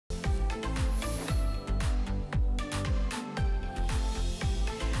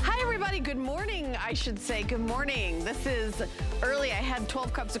everybody. Good morning, I should say. Good morning. This is early. I had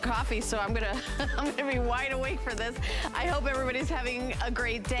 12 cups of coffee, so I'm gonna be wide awake for this. I hope everybody's having a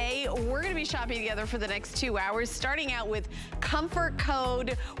great day. We're gonna be shopping together for the next 2 hours, starting out with Comfort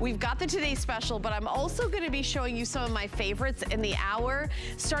Code. We've got the Today Special, but I'm also gonna be showing you some of my favorites in the hour,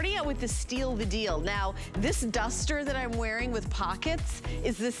 starting out with the Steal the Deal. Now, this duster that I'm wearing with pockets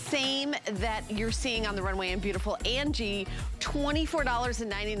is the same that you're seeing on the runway in beautiful Angie,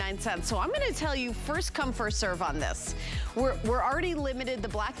 $24.99. So I'm gonna tell you first come, first serve on this. We're already limited. The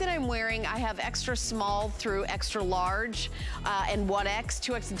black that I'm wearing, I have extra small through extra large and 1X,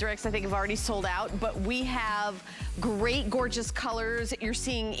 2X and 3X I think have already sold out, but we have great, gorgeous colors. You're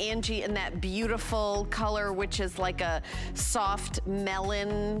seeing Angie in that beautiful color, which is like a soft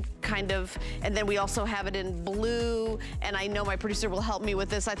melon kind of, and then we also have it in blue, and I know my producer will help me with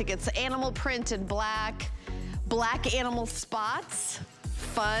this. I think it's animal print and black animal spots.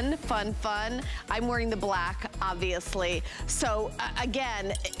 Fun, fun, fun. I'm wearing the black, obviously. So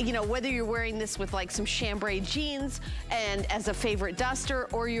again, you know, whether you're wearing this with like some chambray jeans and as a favorite duster,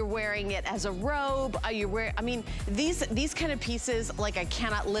 or you're wearing it as a robe, I mean, these kind of pieces, like I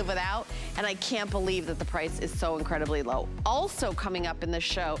cannot live without, and I can't believe that the price is so incredibly low. Also coming up in the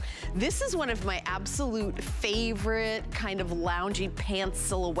show, this is one of my absolute favorite kind of loungy pants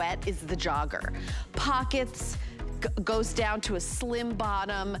silhouette is the jogger. Pockets, goes down to a slim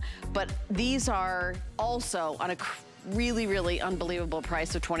bottom, but these are also on a really, really unbelievable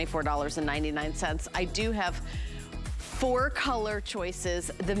price of $24.99. I do have 4 color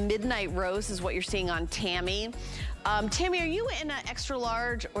choices. The Midnight Rose is what you're seeing on Tammy. Tammy, are you in an extra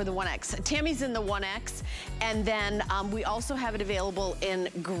large or the 1X? Tammy's in the 1X, and then we also have it available in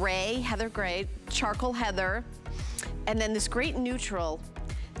gray, heather gray, charcoal heather, and then this great neutral.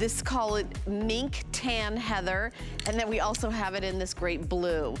 This call it mink tan heather, and then we also have it in this great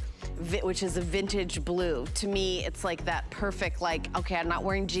blue, which is a vintage blue. To me, it's like that perfect, like, okay, I'm not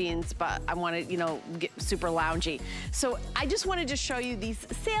wearing jeans, but I want to, you know, get super loungy. So I just wanted to show you these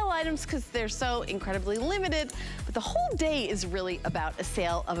sale items because they're so incredibly limited, but the whole day is really about a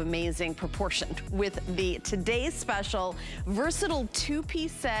sale of amazing proportion with the Today's Special versatile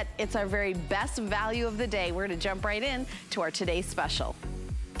 2-piece set. It's our very best value of the day. We're going to jump right in to our Today's Special.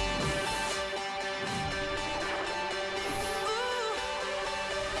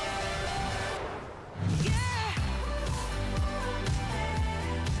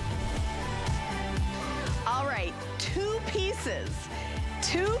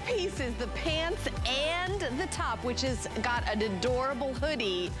 Two pieces, the pants and the top, which has got an adorable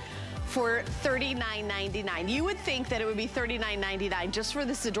hoodie for $39.99. You would think that it would be $39.99 just for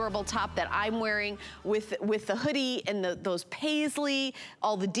this adorable top that I'm wearing with the hoodie and those paisley,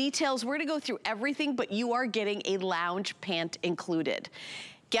 all the details. We're gonna go through everything, but you are getting a lounge pant included.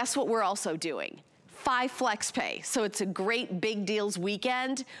 Guess what we're also doing? 5 flex pay. So it's a great big deals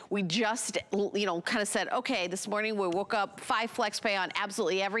weekend. We just, you know, kind of said, okay, this morning we woke up 5 flex pay on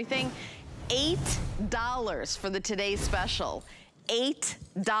absolutely everything. $8 for the Today's Special. $8.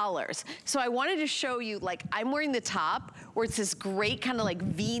 So I wanted to show you, like, I'm wearing the top where it's this great kind of like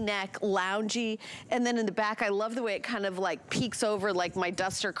V-neck loungy, and then in the back I love the way it kind of like peeks over like my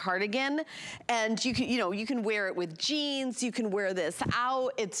duster cardigan, and you can, you know, you can wear it with jeans, you can wear this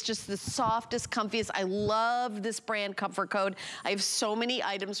out. It's just the softest, comfiest. I love this brand, Comfort Code. I have so many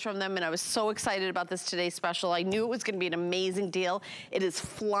items from them, and I was so excited about this Today's Special. I knew it was going to be an amazing deal. It is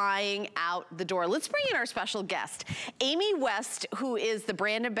flying out the door. Let's bring in our special guest, Amy West, who is the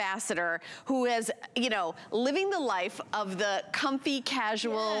brand ambassador, who is, you know, living the life of the comfy,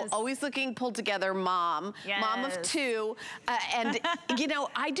 casual, yes, always looking pulled together mom, yes, mom of 2. And, you know,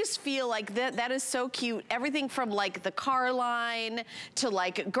 I just feel like that is so cute. Everything from like the car line to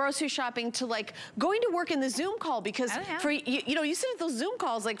like grocery shopping to like going to work in the Zoom call, because for, you know, you sit at those Zoom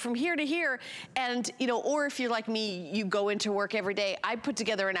calls like from here to here, and, you know, or if you're like me, you go into work every day. I put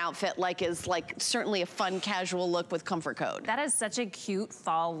together an outfit like is like certainly a fun, casual look with Comfort Code. That is such a cute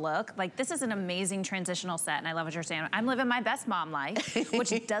fall look. Like, this is an amazing transitional set, and I love what you're saying. I'm living my best mom life,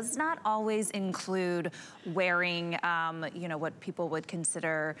 which does not always include wearing, you know, what people would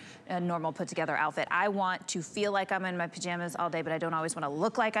consider a normal put together outfit. I want to feel like I'm in my pajamas all day, but I don't always want to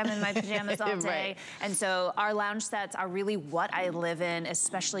look like I'm in my pajamas all day. Right. And so our lounge sets are really what I live in,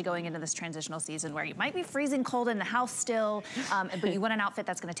 especially going into this transitional season where you might be freezing cold in the house still, but you want an outfit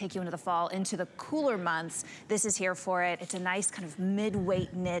that's going to take you into the fall, into the cooler months. This is here for it. It's a nice kind of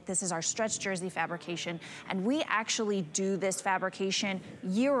mid-weight knit. This is our stretch jersey fabrication, and we actually we do this fabrication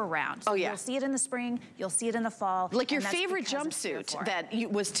year round. So you'll see it in the spring, you'll see it in the fall. Like your favorite jumpsuit that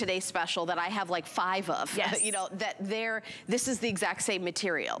was today's special that I have like 5 of. Yes. You know, this is the exact same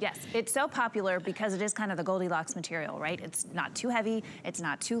material. Yes, it's so popular because it is kind of the Goldilocks material, right? It's not too heavy, it's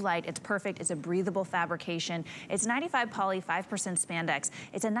not too light, it's perfect, it's a breathable fabrication. It's 95 poly, 5% spandex.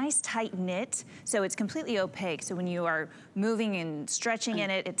 It's a nice tight knit, so it's completely opaque. So when you are moving and stretching in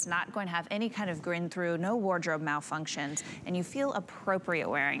it, it's not going to have any kind of grin through, no wardrobe malfunctions, and you feel appropriate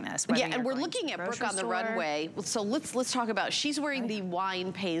wearing this. Yeah, and we're looking at Brooke on the runway. So let's talk about, she's wearing the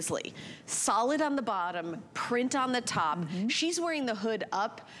wine paisley. Solid on the bottom, print on the top. She's wearing the hood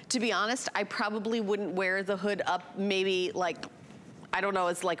up. To be honest, I probably wouldn't wear the hood up, maybe like, I don't know,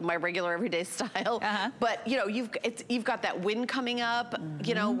 it's like my regular everyday style. But you know, you've got that wind coming up,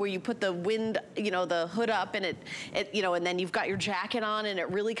 you know, where you put the wind, you know, the hood up, and it you know, and then you've got your jacket on, and it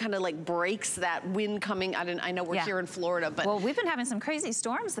really kind of like breaks that wind coming. I know we're here in Florida, but well, we've been having some crazy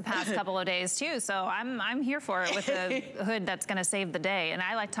storms the past couple of days too. So I'm here for it with a hood that's going to save the day. And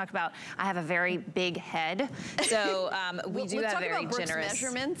I like to talk about, I have a very big head, so we do have very generous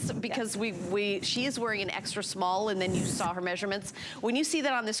measurements, because she is wearing an extra small, and then you saw her measurements. When you see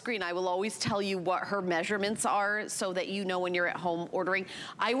that on the screen, I will always tell you what her measurements are so that you know when you're at home ordering.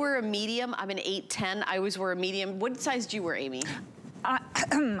 I wear a medium. I'm an 8'10". I always wear a medium. What size do you wear, Amy?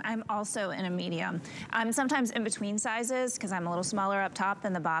 I'm also in a medium. I'm sometimes in between sizes because I'm a little smaller up top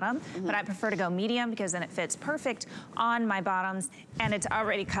than the bottom, but I prefer to go medium because then it fits perfect on my bottoms, and it's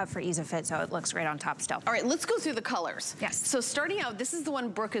already cut for ease of fit, so it looks great on top still. All right, let's go through the colors. Yes. So starting out, this is the one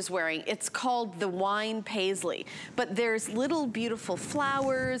Brooke is wearing. It's called the wine paisley, but there's little beautiful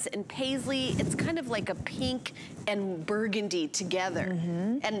flowers and paisley. It's kind of like a pink and burgundy together.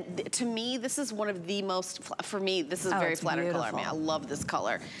 And to me, this is one of the most, for me, this is a very flattering color. I mean, I love this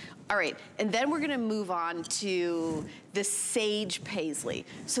color. All right, and then we're gonna move on to the sage paisley.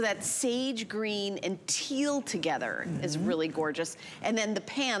 So that sage green and teal together is really gorgeous. And then the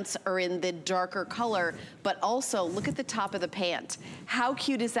pants are in the darker color, but also look at the top of the pant. How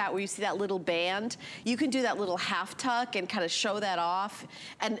cute is that, where you see that little band? You can do that little half tuck and kind of show that off.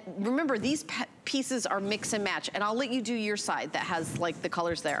 And remember, these pieces are mix and match. And I'll let you do your side that has like the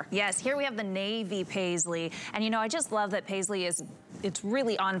colors there. Yes, here we have the navy paisley. And you know, I just love that paisley is, it's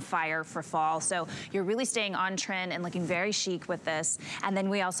really on fire for fall. So you're really staying on trend and looking very chic with this. And then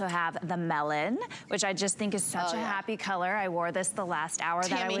we also have the melon, which I just think is such a happy color. I wore this the last hour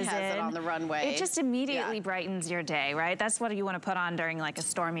that I was in. Tammy has it on the runway. It just immediately brightens your day, right? That's what you want to put on during like a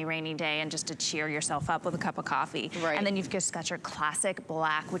stormy, rainy day, and just to cheer yourself up with a cup of coffee. Right. And then you've just got your classic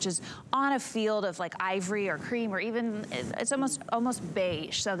black, which is on a field of like ivory or cream, or even it's almost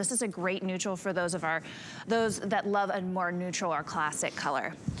beige. So this is a great neutral for those that love a more neutral or classic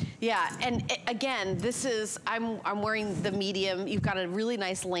color. Yeah, and again, this is, I'm wearing the medium. You've got a really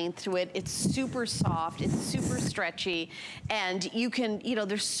nice length to it. It's super soft, it's super stretchy, and you can, you know,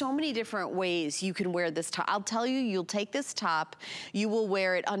 there's so many different ways you can wear this top. I'll tell you, you'll take this top, you will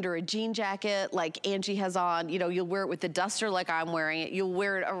wear it under a jean jacket like Angie has on, you know, you'll wear it with the duster like I'm wearing it, you'll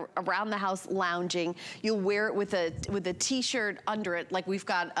wear it around the house lounging, you'll wear it with a t-shirt under it, like we've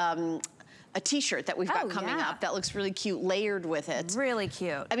got a t-shirt that we've got coming up that looks really cute, layered with it. Really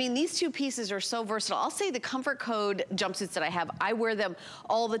cute. I mean, these two pieces are so versatile. I'll say the Comfort Code jumpsuits that I have, I wear them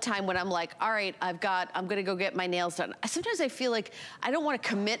all the time when I'm like, all right, I'm gonna go get my nails done. Sometimes I feel like I don't want to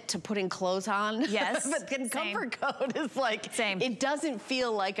commit to putting clothes on. Yes, but then Comfort Code is like, it doesn't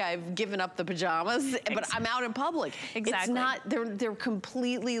feel like I've given up the pajamas, but I'm out in public. Exactly. It's not, they're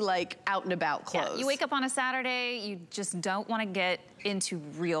completely like out and about clothes. Yeah, you wake up on a Saturday, you just don't want to get into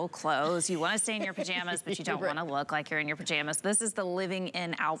real clothes. You want to stay in your pajamas, but you don't want to look like you're in your pajamas. This is the living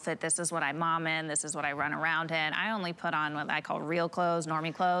in outfit. This is what I mom in. This is what I run around in. I only put on what I call real clothes,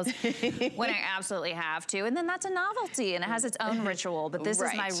 normie clothes, when I absolutely have to. And then that's a novelty, and it has its own ritual. But this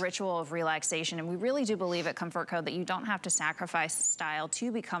is my ritual of relaxation. And we really do believe at Comfort Code that you don't have to sacrifice style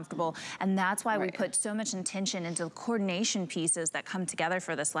to be comfortable. And that's why we put so much intention into the coordination pieces that come together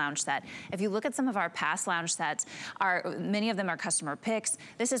for this lounge set. If you look at some of our past lounge sets, many of them are customer picks.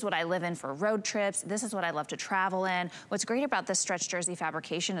 This is what I live in for road trips. This is what I love to travel in. What's great about this stretch jersey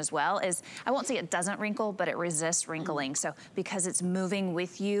fabrication as well is, I won't say it doesn't wrinkle, but it resists wrinkling. So because it's moving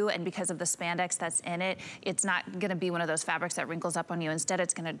with you and because of the spandex that's in it, it's not gonna be one of those fabrics that wrinkles up on you. Instead,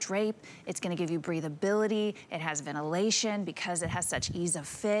 it's gonna drape. It's gonna give you breathability. It has ventilation because it has such ease of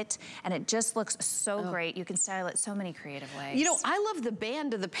fit. And it just looks so great. You can style it so many creative ways. You know, I love the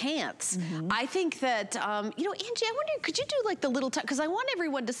band of the pants. I think that, you know, Angie, I wonder, could you do like the little, because I want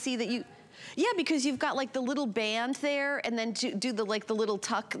everyone to see that Yeah, because you've got like the little band there, and then do the like the little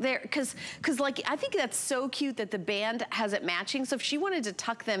tuck there, because like I think that's so cute that the band has it matching. So if she wanted to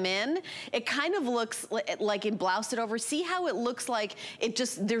tuck them in, it kind of looks like and blouse it over. See how it looks like it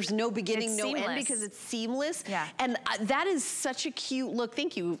just, there's no beginning, no end, because it's seamless. Yeah. And that is such a cute look.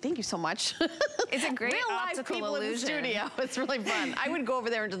 Thank you so much. It's a great real live people illusion. in the studio. It's really fun. I would go over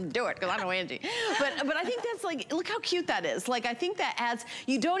there and just do it because I know Angie. But I think that's like, look how cute that is. Like I think that adds,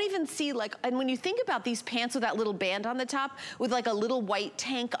 you don't even see like, and when you think about these pants with that little band on the top with like a little white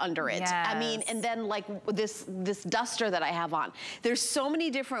tank under it. Yes. I mean, and then like this duster that I have on. There's so many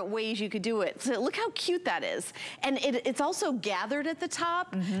different ways you could do it. So look how cute that is. And it's also gathered at the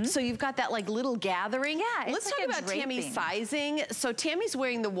top. So you've got that like little gathering. Yeah, Let's like talk about draping. Tammy's sizing. So Tammy's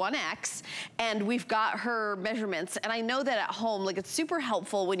wearing the 1X and we've got her measurements. And I know that at home, like it's super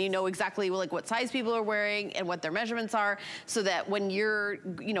helpful when you know exactly like what size people are wearing and what their measurements are, so that when you're,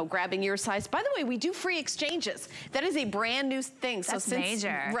 you know, grabbing your size. By the way, we do free exchanges. That is a brand new thing. So That's since,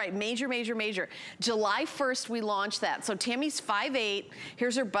 major. Right, major. July 1st, we launched that. So Tammy's 5'8".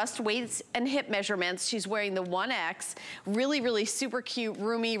 Here's her bust, waist, and hip measurements. She's wearing the 1X. Really, really super cute,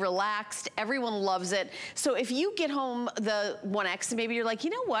 roomy, relaxed. Everyone loves it. So if you get home the 1X and maybe you're like, you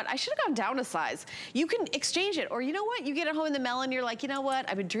know what, I should have gone down a size. You can exchange it. Or you know what, you get it home in the melon, you're like, you know what,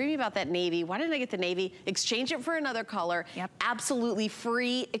 I've been dreaming about that navy. Why didn't I get the navy? Exchange it for another color. Yep. Absolutely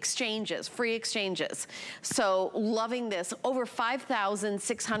free exchanges, So loving this. Over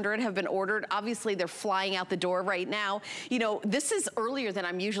 5,600 have been ordered. Obviously, they're flying out the door right now. You know, this is earlier than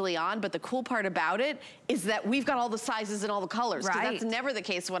I'm usually on, but the cool part about it is that we've got all the sizes and all the colors. Because that's never the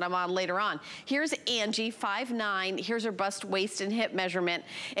case when I'm on later on. Here's Angie, 5'9". Here's her bust, waist, and hip measurement.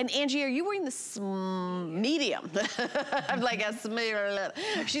 And Angie, are you wearing the medium? I'm like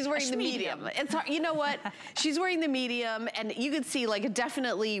she's wearing the medium. It's hard, you know what? She's wearing the medium, and you can see like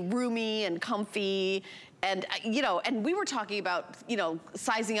definitely roomy and comfy. And, you know, and we were talking about, you know,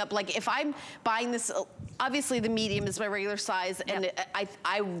 sizing up. Like if I'm buying this, obviously the medium is my regular size, and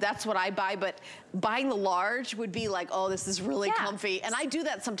that's what I buy, but buying the large would be like, oh, this is really comfy. And I do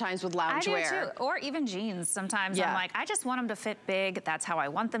that sometimes with loungewear. I do too, or even jeans. Sometimes I'm like, I just want them to fit big. That's how I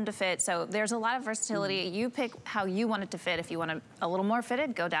want them to fit. So there's a lot of versatility. You pick how you want it to fit. If you want it a little more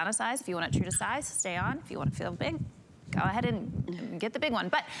fitted, go down a size. If you want it true to size, stay on. If you want to feel big, go ahead and get the big one.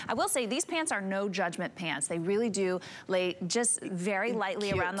 But I will say these pants are no judgment pants. They really do lay just very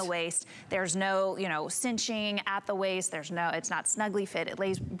lightly around the waist. There's no, you know, cinching at the waist. There's no, it's not snugly fit. It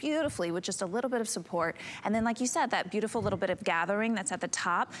lays beautifully with just a little bit of support. And then like you said, that beautiful little bit of gathering that's at the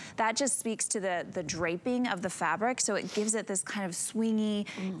top, that just speaks to the draping of the fabric. So it gives it this kind of swingy,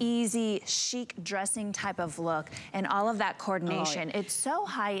 easy, chic dressing type of look, and all of that coordination. It's so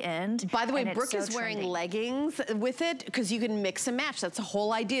high end. By the way, Brooke is wearing leggings with it, because you can mix and match. That's the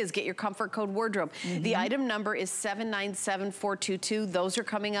whole idea, is get your comfort code wardrobe. The item number is 797422. Those are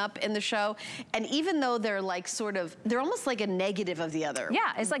coming up in the show. And even though they're like sort of, they're almost like a negative of the other.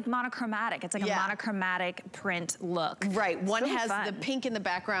 Yeah, it's like monochromatic. It's like a monochromatic print look. Right, one has the pink in the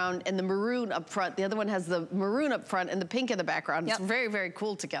background and the maroon up front. The other one has the maroon up front and the pink in the background. It's very, very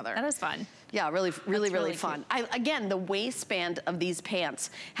cool together. That is fun. Yeah, really fun. Again, the waistband of these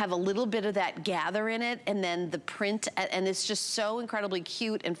pants have a little bit of that gather in it, and then the print, and it's just so incredibly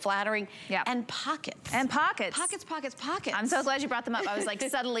cute and flattering. Yeah. And pockets. And pockets. Pockets. I'm so glad you brought them up. I was like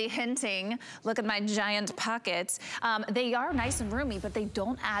subtly hinting, look at my giant pockets. They are nice and roomy, but they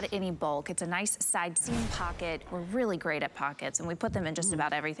don't add any bulk. It's a nice side seam pocket. We're really great at pockets, and we put them in just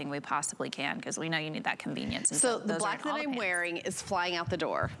about everything we possibly can, because we know you need that convenience. And so the black that I'm wearing is flying out the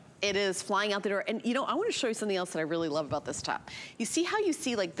door. It is flying out the door. And you know, I want to show you something else that I really love about this top. You see how you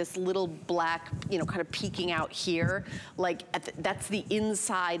see like this little black, you know, kind of peeking out here? Like that's the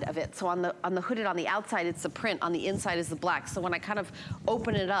inside of it. So on the hooded on the outside, it's the print. On the inside is the black. So when I kind of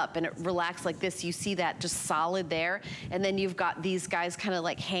open it up and it relaxes like this, you see that just solid there. And then you've got these guys kind of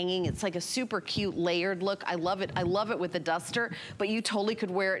like hanging. It's like a super cute layered look. I love it. I love it with the duster, but you totally could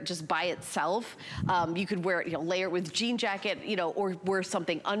wear it just by itself. You could wear it, you know, layer it with jean jacket, you know, or wear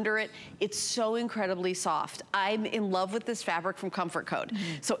something under it. It's so incredibly soft. I'm in love with this fabric from Comfort Code.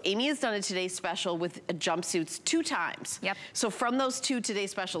 So Amy has done a today's special with jumpsuits 2 times. So from those 2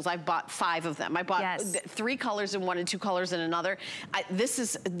 today's specials, I've bought 5 of them. I bought 3 colors in one and 2 colors in another. This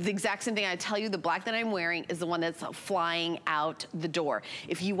is the exact same thing. I tell you, the black that I'm wearing is the one that's flying out the door.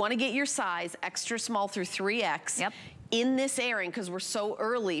 If you want to get your size extra small through 3X, in this airing, because we're so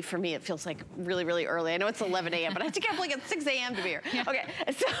early, for me it feels like really, really early. I know it's 11 a.m., but I have to get up like at 6 a.m. to be here. Yeah. Okay,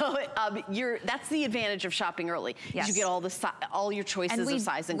 so that's the advantage of shopping early. Yes. You get all your choices of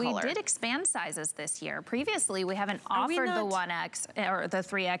size and color. We did expand sizes this year. Previously, we haven't offered the 1X or the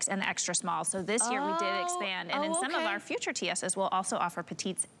 3X and the extra small. So this year we did expand. And in some of our future TSs, we'll also offer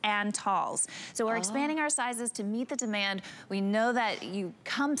petites and talls. So we're expanding our sizes to meet the demand. We know that you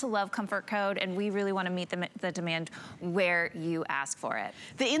come to love Comfort Code, and we really want to meet the demand where you ask for it.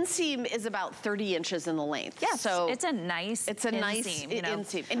 The inseam is about 30 inches in the length. Yeah, so it's a nice inseam, you know.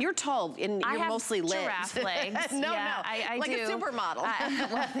 Inseam. And you're tall, and you're mostly lit. Giraffe legs. No, yeah, no, I like do. a supermodel.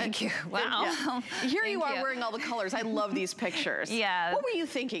 Well, thank you. Wow. Yeah. Here you are wearing all the colors. I love these pictures. Yeah. What were you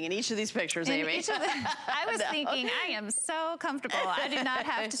thinking in each of these pictures, Amy? I was thinking, I am so comfortable. I do not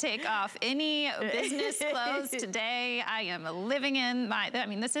have to take off any business clothes today. I am living in I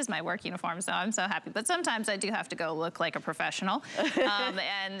mean, this is my work uniform, so I'm so happy. But sometimes I do have to go look like a professional.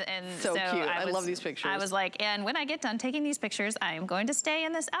 So cute. I love these pictures. I was like, and when I get done taking these pictures, I am going to stay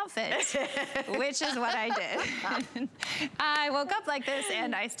in this outfit, which is what I did. I woke up like this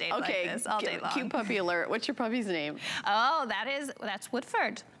and I stayed like this all day long. Cute puppy alert. What's your puppy's name? Oh, that's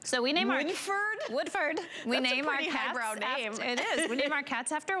Woodford. So we name Woodford? We name our cats highbrow name. It is. We name our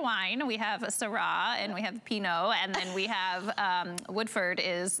cats after wine. We have a Syrah and we have Pinot, and then we have Woodford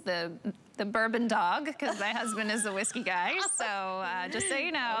is the bourbon dog, because my husband is the whiskey guy. So just so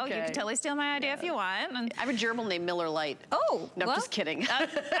you know, you can totally steal my idea if you want. And I have a gerbil named Miller Lite. Oh, no, well, just kidding.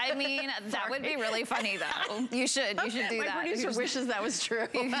 I mean, that would be really funny though. You should do that. My producer wishes that was true.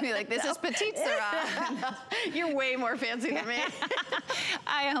 You'd be like, this is Petite Syrah. You're way more fancy than me.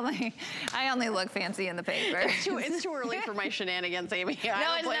 I only look fancy in the paper. It's too early for my shenanigans, Amy.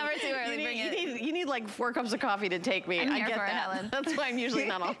 No, it's never too early. You need like 4 cups of coffee to take me. I get that. Helen. That's why I'm usually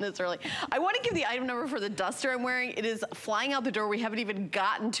not on this early. I want to give the item number for the duster I'm wearing. It is flying out the door. We haven't even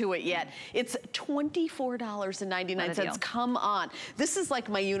gotten to it yet. It's $24.99. Come on. This is like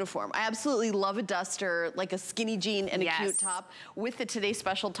my uniform. I absolutely love a duster, like a skinny jean and a cute top with the Today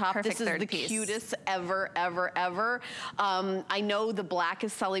Special top. Perfect this is the cutest ever, ever, ever. I know the black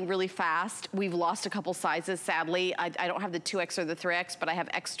is selling really fast. We've lost a couple sizes, sadly. I don't have the 2X or the 3X, but I have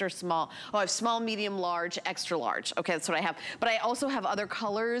extra small. Oh, I have small, medium, large, extra large. Okay, that's what I have. But I also have other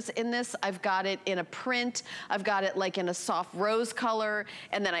colors in this. I've got it in a print. I've got it like in a soft rose color,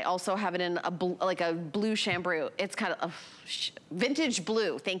 and then I also have it in like a blue chambray. It's kind of vintage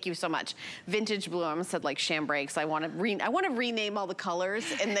blue. Thank you so much. Vintage blue. I almost said like chambray, because I want to rename all the colors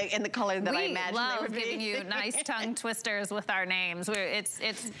in the color that I imagine they would be. We love giving you nice tongue twisters with our names.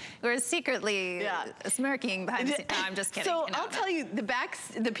 We're secretly smirking behind the scenes. No, I'm just kidding. So I'll tell you,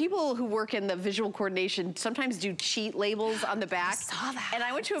 the people who work in the visual coordination sometimes do cheat labels on the back. I saw that. And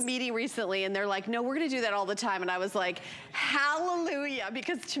I went to a meeting recently, and they're like, no, we're going to do that all the time. And I was like, hallelujah,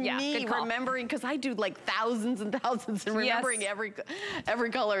 because to me, remembering, because I do like thousands and thousands, and remembering every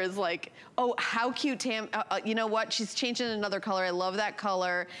color is like, oh, how cute, Tam. You know what? She's changing another color. I love that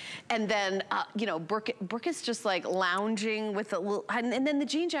color. And then, you know, Brooke is just like lounging with a little, and then the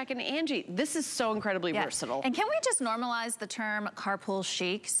jean jacket and Angie. This is so incredibly versatile. And can we just normalize the term carpool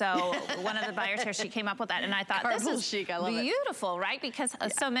chic? So one of the buyers here, she came up with that, and I thought, this is chic. I love beautiful, right? Because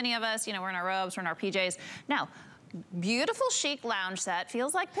so many of us, you know, we're in our robes, we're in our PJs. Now, beautiful chic lounge set,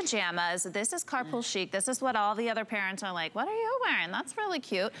 feels like pajamas. This is carpool chic. This is what all the other parents are like, what are you wearing? That's really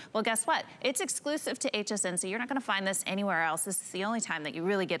cute. Well, guess what? It's exclusive to HSN, so you're not gonna find this anywhere else. This is the only time that you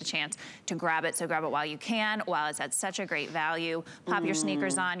really get a chance to grab it, so grab it while you can, while it's at such a great value. Pop your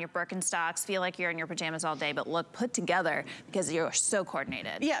sneakers on, your Birkenstocks, feel like you're in your pajamas all day, but look put together because you're so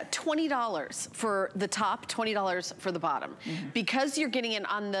coordinated. Yeah, $20 for the top, $20 for the bottom. Because you're getting it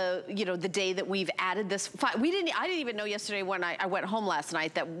on the, you know, the day that we've added this, I didn't even know yesterday when I went home last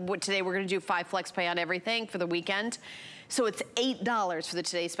night that today we're gonna do 5 flex pay on everything for the weekend. So it's $8 for the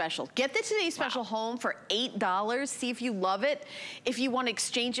Today Special. Get the Today Special home for $8. See if you love it. If you want to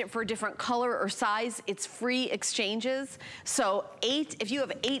exchange it for a different color or size, it's free exchanges. So if you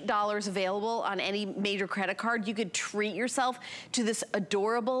have $8 available on any major credit card, you could treat yourself to this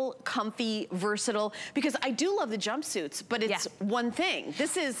adorable, comfy, versatile, because I do love the jumpsuits, but it's one thing.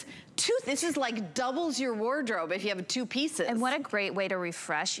 This is like doubles your wardrobe if you have 2 pieces. And what a great way to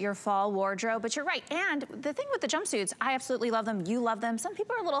refresh your fall wardrobe. But you're right. And the thing with the jumpsuits, I have absolutely love them. You love them. Some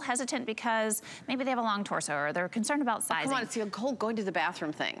people are a little hesitant because maybe they have a long torso or they're concerned about sizing. Come on, it's a whole going to the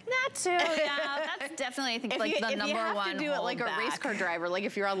bathroom thing. That too, yeah. That's definitely, I think, like the number one. If you have to do it like a race car driver, like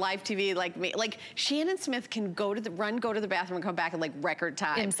if you're on live TV, like me, like Shannon Smith can go to the bathroom and come back in like record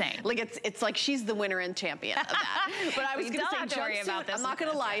time. Insane. Like it's like she's the winner and champion of that. But I was going to say, worry about this. I'm not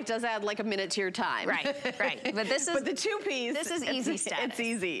going to lie, it does add like a minute to your time. Right, right. But this is, but the two-piece, this is easy status. It's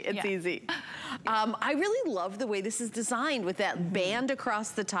easy. It's easy. I really love the way this is designed with that band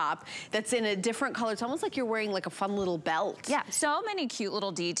across the top that's in a different color. It's almost like you're wearing like a fun little belt. Yeah, so many cute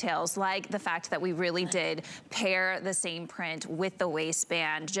little details, like the fact that we really did pair the same print with the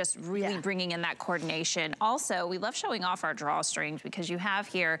waistband, just really bringing in that coordination. Also, we love showing off our drawstrings because you have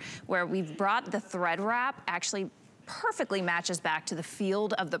here where we've brought the thread wrap actually perfectly matches back to the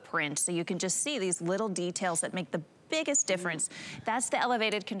field of the print. So you can just see these little details that make the biggest difference. That's the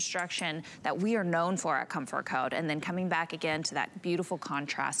elevated construction that we are known for at Comfort Code. And then coming back again to that beautiful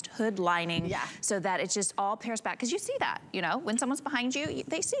contrast hood lining so that it just all pairs back. Because you see that, you know, when someone's behind you,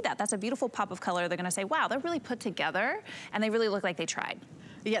 they see that. That's a beautiful pop of color. They're gonna say, wow, they're really put together and they really look like they tried.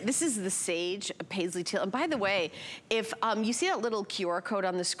 Yeah, this is the Sage Paisley Teal. And by the way, if you see that little QR code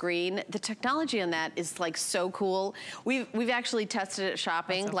on the screen, the technology on that is like so cool. We've actually tested it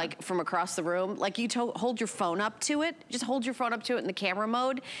shopping, like from across the room. Like you hold your phone up to it, just hold your phone up to it in the camera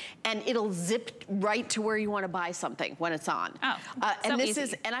mode, and it'll zip right to where you want to buy something when it's on. Oh, and this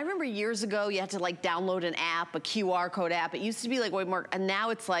is, and I remember years ago you had to like download an app, a QR code app. It used to be like way more, and now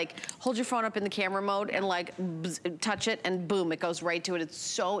it's like hold your phone up in the camera mode and like touch it, and boom, it goes right to it.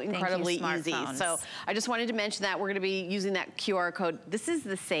 It's so incredibly easy. So I just wanted to mention that we're going to be using that QR code. This is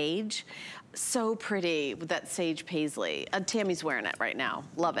the Sage. So pretty with that Sage Paisley. Tammy's wearing it right now.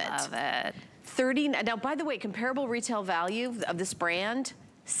 Love it. Love it. Now, by the way, comparable retail value of this brand,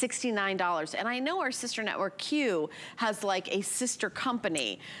 $69. And I know our sister network Q has like a sister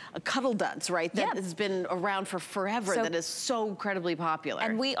company, a Cuddl Duds, right? That has been around for forever, that is so incredibly popular.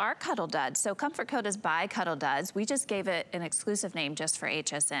 And we are Cuddl Duds. So Comfort Code is by Cuddl Duds. We just gave it an exclusive name just for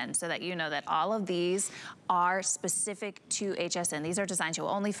HSN so that you know that all of these are specific to HSN. These are designs you'll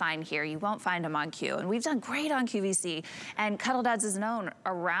only find here. You won't find them on Q. And we've done great on QVC. And Cuddl Duds is known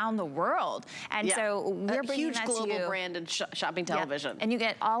around the world. And so we're bringing that to you. Huge global brand in shopping television. And you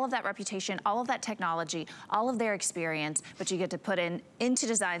get all of that reputation, all of that technology, all of their experience, but you get to put into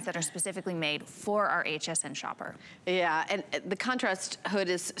designs that are specifically made for our HSN shopper. Yeah, and the contrast hood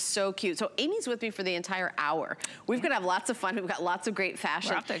is so cute. So Amy's with me for the entire hour. We're gonna have lots of fun. We've got lots of great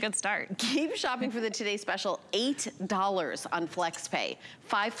fashion. We're off to a good start. Keep shopping for the Today Special, $8 on FlexPay.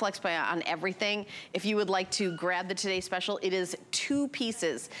 5 FlexPay on everything. If you would like to grab the Today Special, it is 2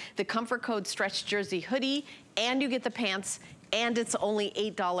 pieces. The Comfort Code stretch jersey hoodie, and you get the pants, and it's only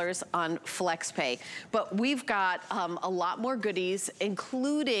 $8 on FlexPay. But we've got a lot more goodies,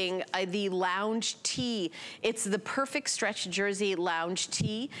 including the lounge tee. It's the perfect stretch jersey lounge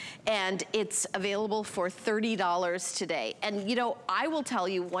tee, and it's available for $30 today. And you know, I will tell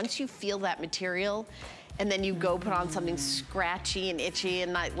you, once you feel that material, and then you go put on something scratchy and itchy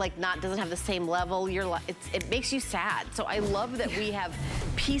and doesn't have the same level, it makes you sad. So I love that we have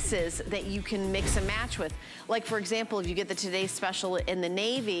pieces that you can mix and match with. Like for example, if you get the Today Special in the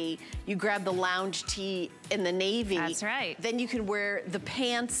navy, you grab the lounge tee in the navy. That's right. Then you can wear the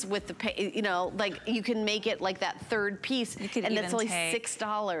pants with the, you know, like you can make it like that third piece, and that's only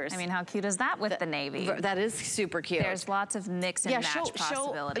 $6. I mean, how cute is that with the navy? That is super cute. There's lots of mix and match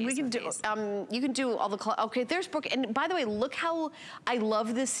possibilities. We can do. You can do all the. Okay, there's Brooke. And by the way, look how I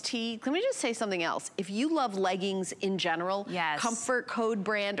love this tee. Let me just say something else. If you love leggings in general, Comfort Code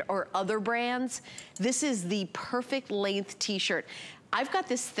brand or other brands, this is the perfect length t-shirt. I've got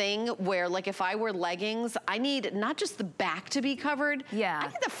this thing where, like, if I wear leggings, I need not just the back to be covered, I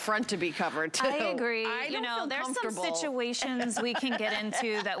need the front to be covered too. I agree. You know, there's some situations we can get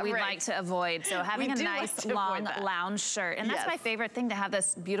into that we'd like to avoid. So having a nice long lounge shirt, and that's my favorite thing, to have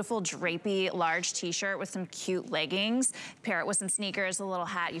this beautiful drapey large t-shirt with some cute leggings, pair it with some sneakers, a little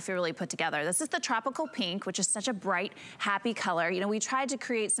hat, you feel really put together. This is the tropical pink, which is such a bright, happy color. You know, we tried to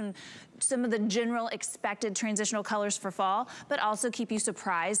create some of the general expected transitional colors for fall, but also keep you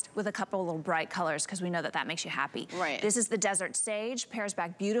surprised with a couple of little bright colors because we know that that makes you happy. Right. This is the Desert Sage, pairs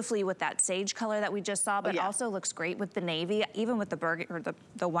back beautifully with that sage color that we just saw, but also looks great with the navy, even with the burgundy or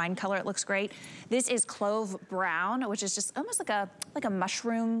the wine color, it looks great. This is Clove Brown, which is just almost like a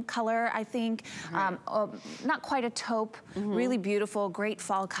mushroom color, I think. Not quite a taupe, really beautiful, great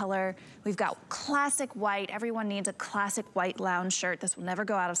fall color. We've got classic white. Everyone needs a classic white lounge shirt. This will never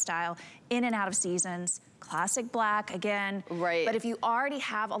go out of style, in and out of seasons. Classic black again. But if you already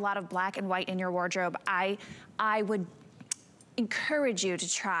have a lot of black and white in your wardrobe, I would encourage you to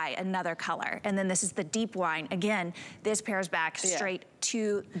try another color. And then this is the deep wine. Again, this pairs back straight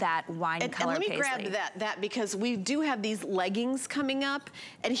to that wine color and let me paisley. grab that because we do have these leggings coming up.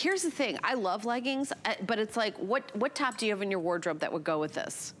 And here's the thing, I love leggings, but it's like, what top do you have in your wardrobe that would go with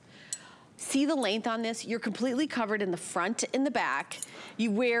this? See the length on this? You're completely covered in the front and the back.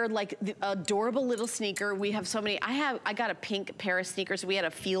 You wear like the adorable little sneaker. We have so many. I got a pink pair of sneakers. We had a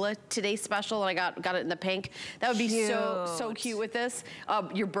Fila Today special, and I got it in the pink. That would be so cute with this.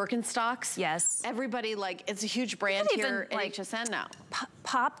 Your Birkenstocks. Yes. Everybody, like, it's a huge brand here at HSN now.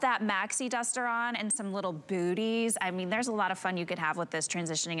 Pop that maxi duster on and some little booties. I mean, there's a lot of fun you could have with this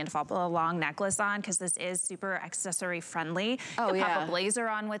transitioning into fall. Put a long necklace on because this is super accessory friendly. Oh, you pop a blazer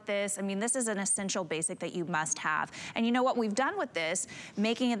on with this. I mean, this is an essential basic that you must have. And you know what we've done with this,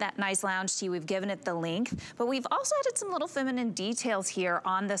 making it that nice lounge tee, we've given it the length, but we've also added some little feminine details here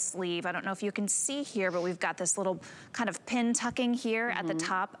on the sleeve. I don't know if you can see here, but we've got this little kind of pin tucking here at the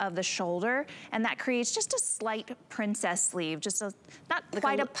top of the shoulder, and that creates just a slight princess sleeve, just a, not like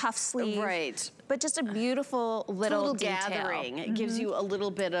quite a puff sleeve, right? But just a beautiful little gathering. It gives you a little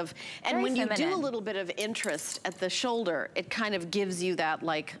bit of, and Very when feminine. you do a little bit of interest at the shoulder, it kind of gives you that,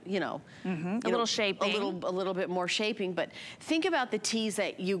 like, you know, a little shaping, a little bit more shaping. But think about the tees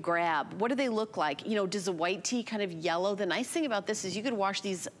that you grab. What do they look like? You know, does a white tee kind of yellow? The nice thing about this is you could wash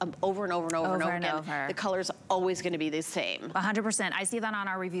these over and over and over and over again. The color's always going to be the same. 100%. I see that on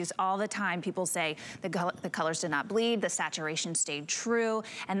our reviews all the time. People say the colors did not bleed, the saturation stayed true,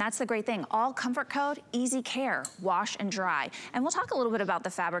 and that's the great thing. All comfort code, easy care, wash and dry. And we'll talk a little bit about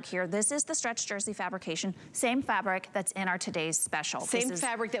the fabric here. This is the stretch jersey fabrication, same fabric that's in our today's special. Same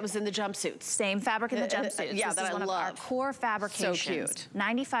fabric that was in the jumpsuits. Same fabric in the jumpsuits. Yeah, this is one of our core fabrications. So cute.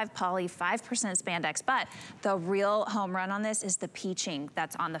 95 poly, 5% spandex, but the real home run on this is the peaching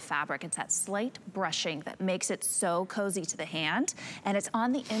that's on the fabric. It's that slight brushing that makes it so cozy to the hand, and it's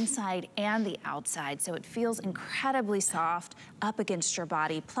on the inside and the outside, so it feels incredibly soft up against your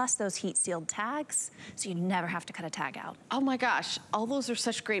body, plus those heat sealed tags, so you never have to cut a tag out. Oh my gosh, all those are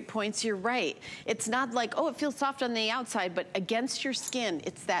such great points. You're right. It's not like, oh, it feels soft on the outside, but against your skin,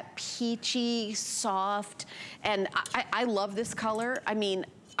 it's that peachy, soft, and I love this color. I mean,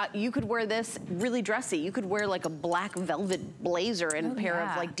 you could wear this really dressy. You could wear like a black velvet blazer and a pair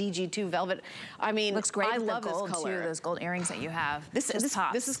of like DG2 velvet. I mean, looks great. I with love the gold this color. too, those gold earrings that you have. This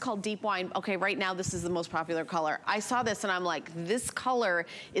is called deep wine. Okay, right now this is the most popular color. I saw this and I'm like, this color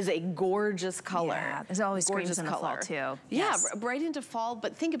is a gorgeous color. Yeah, there's always gorgeous in the fall too. Yeah, yes. right into fall.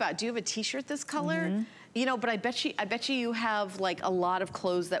 But think about it. Do you have a t-shirt this color? You know, but I bet you you have like a lot of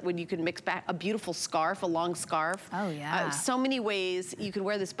clothes that when you can mix back a beautiful scarf, a long scarf. Oh yeah. So many ways you can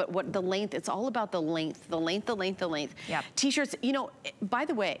wear this, but what the length, it's all about the length, the length, the length, the length. Yep. T-shirts, you know, by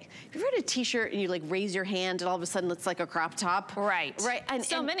the way, have you ever had a t-shirt and you like raise your hand and all of a sudden it's like a crop top? Right. Right. And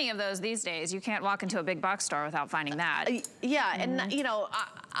so many of those these days, you can't walk into a big box store without finding that. Yeah, and you know,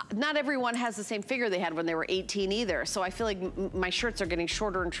 not everyone has the same figure they had when they were 18 either. So I feel like my shirts are getting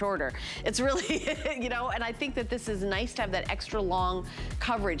shorter and shorter. It's really, you know, and I think that this is nice to have that extra long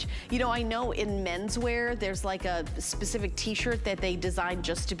coverage. You know, I know in menswear, there's like a specific t-shirt that they designed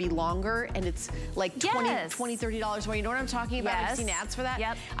just to be longer, and it's like $20, $30 more. You know what I'm talking about? I've seen ads for that.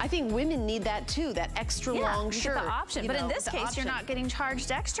 Yep. I think women need that too, that extra long shirt. Get the option, but in this case, you're not getting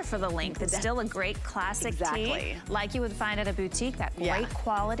charged extra for the length. It's still a great classic tee, like you would find at a boutique, that great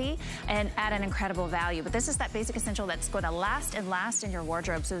quality and at an incredible value. But this is that basic essential that's going to last and last in your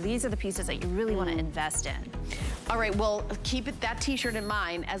wardrobe. So these are the pieces that you really want to invest in. All right, well, keep that t-shirt in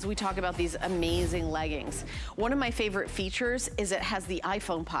mind as we talk about these amazing leggings. One of my favorite features is it has the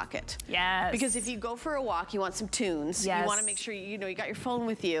iPhone pocket. Yes. Because if you go for a walk, you want some tunes. You want to make sure you know you got your phone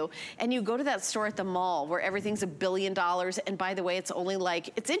with you, and you go to that store at the mall where everything's $1 billion. And by the way, it's only like,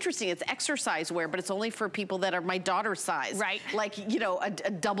 it's interesting, it's exercise wear, but it's only for people that are my daughter's size. Right. Like, you know, a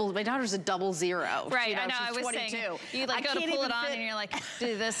double, my daughter's a 00. Right, you know, I know, she's I was 22. saying, you like go to pull it on and you're like,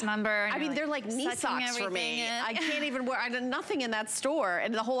 do this number. I mean, they're like knee socks for me. I can't even wear, I did nothing in that store.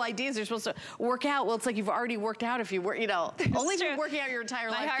 And the whole idea is you're supposed to work out. Well, it's like you've already worked out if you work, you know, only if you're working out your entire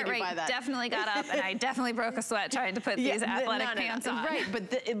life can you buy that. My heart rate definitely got up, and I definitely broke a sweat trying to put these athletic pants on. Right,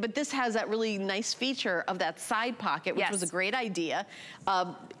 but this has that really nice feature of that side pocket, which was a great idea.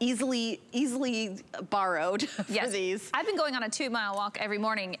 Easily borrowed for these. I've been going on a 2-mile walk every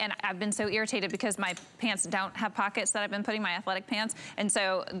morning, and I've been so irritated because my pants don't have pockets that I've been putting my athletic pants. And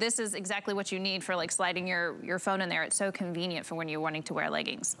so this is exactly what you need for like sliding your phone in there. It's so convenient for when you're wanting to wear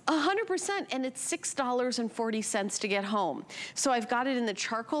leggings. 100%, and it's $6.40 to get home. So I've got it in the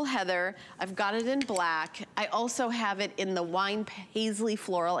charcoal heather, I've got it in black, I also have it in the wine paisley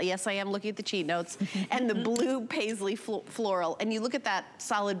floral, yes I am looking at the cheat notes, and the blue paisley floral. And you look at that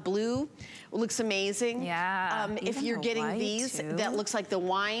solid blue, it looks amazing. Yeah. If you're getting these, that looks like the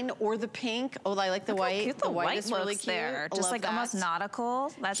wine or the pink. Oh, I like the white. The white is looks really cute. there. Just like almost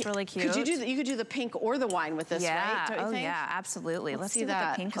nautical. That's really cute. You could do the pink or the wine with this, right? Don't you think? Yeah, absolutely. Let's see that,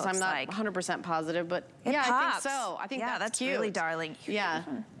 what the pink looks because like. I'm not 100% positive, but yeah, I think so. I think that's cute. Really darling. Yeah,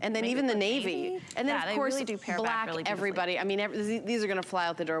 and then even the navy. And then of course, really do pair black, back really everybody. I mean, these are gonna fly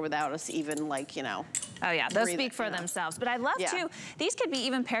out the door without us even like, you know. Oh yeah, they'll speak for themselves. But I love too, these could be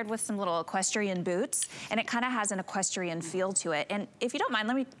even paired with some little equestrian boots, and it kind of has an equestrian feel to it. And if you don't mind,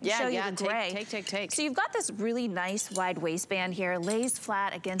 let me show you the gray. Take. So you've got this really nice wide waistband here, lays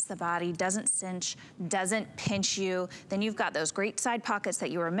flat against the body, doesn't cinch, doesn't pinch you. Then you've got those great side pockets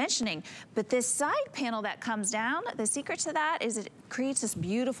that you were mentioning. But this side panel that comes down, the secret to that is it creates this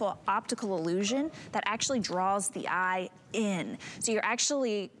beautiful optical illusion that actually draws the eye in. So you're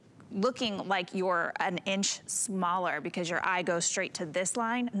actually looking like you're an inch smaller because your eye goes straight to this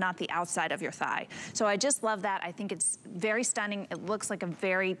line, not the outside of your thigh. So I just love that. I think it's very stunning. It looks like a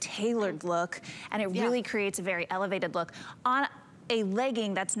very tailored look, and it really creates a very elevated look on a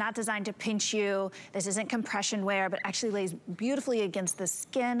legging that's not designed to pinch you. This isn't compression wear, but actually lays beautifully against the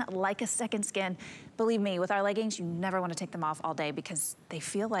skin like a second skin. Believe me, with our leggings, you never want to take them off all day because they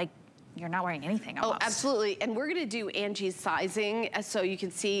feel like you're not wearing anything almost. Oh, absolutely. And we're gonna do Angie's sizing so you can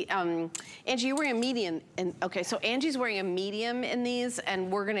see. Angie, you're wearing a medium. Okay, so Angie's wearing a medium in these,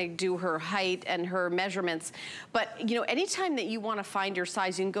 and we're gonna do her height and her measurements. But you know, anytime that you wanna find your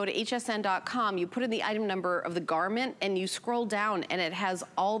size, you can go to hsn.com, you put in the item number of the garment, and you scroll down, and it has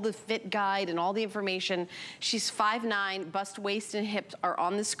all the fit guide and all the information. She's 5'9", bust, waist, and hips are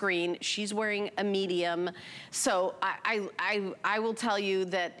on the screen. She's wearing a medium. So I will tell you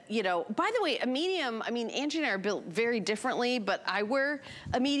that, you know, by the way, a medium, I mean, Angie and I are built very differently, but I wear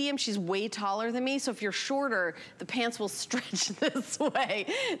a medium. She's way taller than me, so if you're shorter, the pants will stretch this way.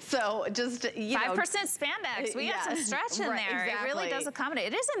 So just, you know. 5% spandex. We have some stretch in there. Exactly. It really does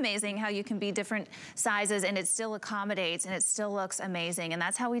accommodate. It is amazing how you can be different sizes and it still accommodates and it still looks amazing. And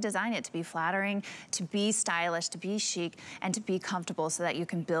that's how we design it, to be flattering, to be stylish, to be chic, and to be comfortable so that you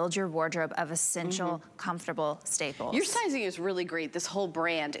can build your wardrobe of essential, comfortable staples. Your sizing is really great, this whole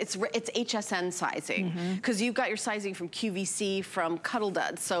brand. It's HSN sizing, because you've got your sizing from QVC, from Cuddl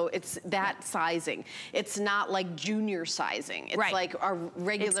Duds, so it's that sizing. It's not like junior sizing. It's like our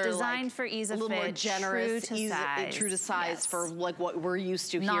regular, it's designed for ease of fit, a little more generous, true to size for like what we're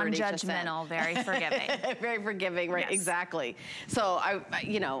used to here at HSN. Non-judgmental, very forgiving. Very forgiving, right? Exactly. So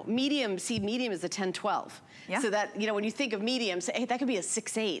you know, medium is a 10-12. So that, you know, when you think of medium, say, hey, that could be a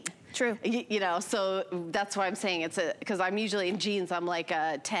 6'8". True. You know, so that's why I'm saying it's because I'm usually in jeans, I'm like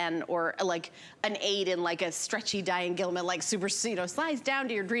a 10 or like an 8 in like a stretchy Diane Gilman, like super, you know, size down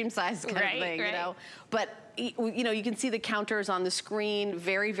to your dream size kind of thing, you know. But, you know, you can see the counters on the screen,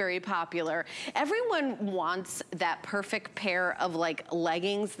 very, very popular. Everyone wants that perfect pair of like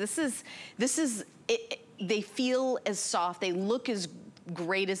leggings. This is it, they feel as soft, they look as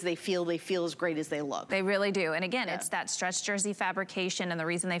great as they feel as great as they look. They really do. And again, it's that stretch jersey fabrication, and the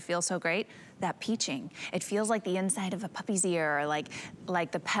reason they feel so great, that peaching. It feels like the inside of a puppy's ear, or like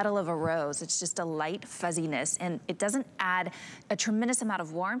the petal of a rose. It's just a light fuzziness, and it doesn't add a tremendous amount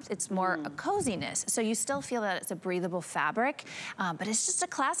of warmth. It's more a coziness. So you still feel that it's a breathable fabric, but it's just a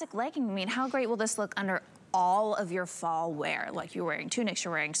classic legging. I mean, how great will this look under all of your fall wear? Like, you're wearing tunics,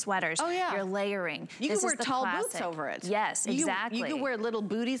 you're wearing sweaters, you're layering. You can wear tall boots over it. Yes, exactly. You can wear little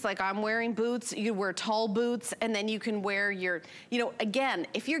booties like I'm wearing boots. You can wear tall boots, and then you can wear your, you know, again,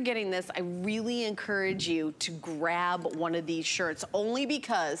 if you're getting this, I really encourage you to grab one of these shirts, only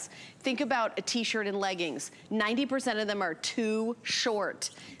because think about a t-shirt and leggings. 90% of them are too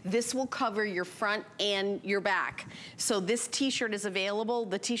short. This will cover your front and your back. So this t-shirt is available.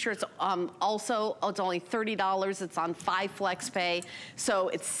 The t-shirt's also, it's only $30. It's on 5 flex pay. So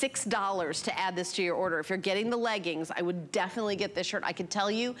it's $6 to add this to your order. If you're getting the leggings, I would definitely get this shirt. I can tell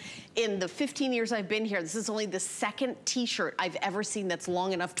you, in the 15 years I've been here, this is only the second t-shirt I've ever seen that's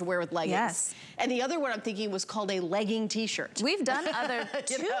long enough to wear with leggings. Yes. And the other one I'm thinking was called a legging t-shirt. We've done other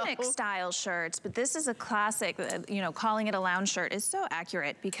tunic style shirts, but this is a classic. You know, calling it a lounge shirt is so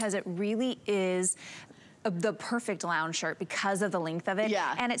accurate because it really is the perfect lounge shirt because of the length of it.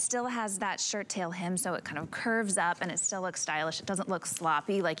 Yeah. And it still has that shirt tail hem, so it kind of curves up and it still looks stylish. It doesn't look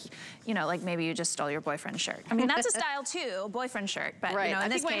sloppy, like, you know, like maybe you just stole your boyfriend's shirt. I mean, that's a style too, boyfriend shirt. But, right. you know, in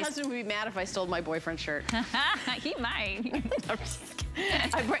this case. I think my husband would be mad if I stole my boyfriend's shirt. He might.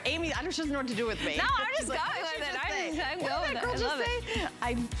 Amy, I don't know what to do with me. No, I'm just going with it. I'm going with it. I love it.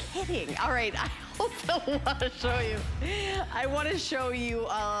 I'm kidding. All right, I also want to show you. I want to show you,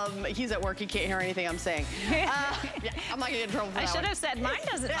 he's at work, he can't hear anything I'm saying. Yeah, I'm not gonna get in trouble for that. I should have said mine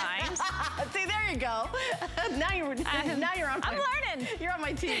doesn't mind. See, there you go. Now you're on. I'm learning. You're on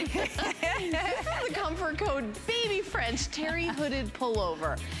my team. This is the comfort code Baby French Terry hooded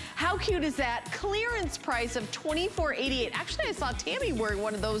pullover. How cute is that? Clearance price of $24.88. Actually, I saw Tammy wearing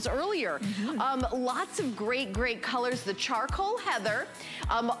one of those earlier. Lots of great colors. The charcoal heather,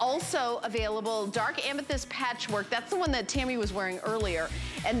 also available. Dark amethyst patchwork. That's the one that Tammy was wearing earlier.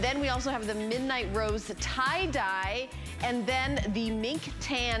 And then we also have the midnight rose tie-dye, and then the mink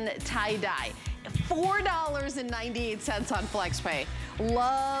tan tie-dye. $4.98 on FlexPay.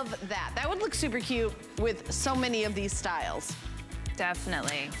 Love that. That would look super cute with so many of these styles.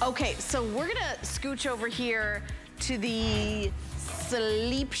 Definitely. Okay, so we're gonna scooch over here to the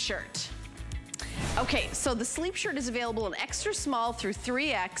sleep shirt. Okay, so the sleep shirt is available in extra small through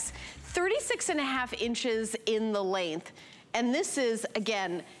 3X, 36.5 inches in the length. And this is,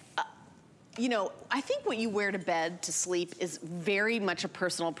 again, you know, I think what you wear to bed to sleep is very much a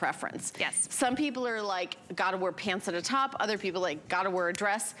personal preference. Yes. Some people are like, gotta wear pants at a top. Other people like, gotta wear a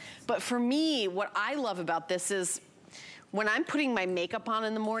dress. But for me, what I love about this is when I'm putting my makeup on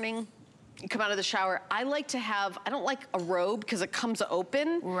in the morning, you come out of the shower, I like to have, I don't like a robe because it comes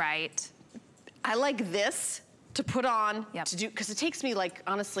open. Right. I like this to put on, Yep. to do, because it takes me like,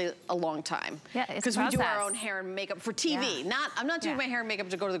 honestly, a long time. Yeah, it's because we do our own hair and makeup for TV. Yeah. I'm not doing my hair and makeup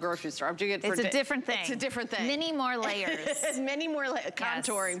to go to the grocery store. I'm doing it for- It's a different thing. It's a different thing. Many more layers. Many more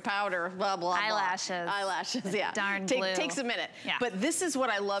contouring, powder, blah, blah, Eyelashes. blah. Eyelashes, yeah. Darn glue. Takes a minute. Yeah. But this is what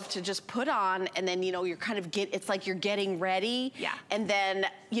I love to just put on, and then, you know, you're kind of it's like you're getting ready. Yeah. And then,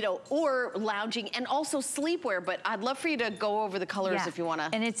 you know, or lounging, and also sleepwear, but I'd love for you to go over the colors if you want to.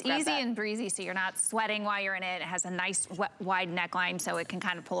 And it's easy and breezy, so you're not sweating while you're in it. It has a nice wide neckline, so it can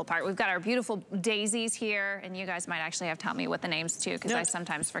kind of pull apart. We've got our beautiful daisies here, and you guys might actually have to tell me what the names too, because I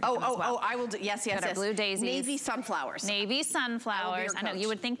sometimes forget them as well. I will do, yes. Got our blue daisies. Navy sunflowers. Navy sunflowers. I know, you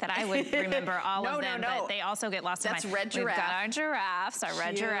would think that I would remember all of them, but they also get lost in my... That's red giraffe. We've got our giraffes, our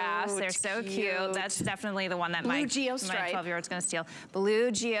red giraffes. They're so cute. That's definitely the one that my 12-year-old's gonna steal.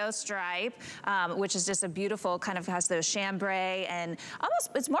 Blue geo stripe, which is just a beautiful, kind of has those chambray, and almost,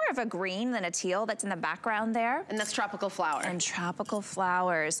 it's more of a green than a teal that's in the background there. And that's tropical flower. And tropical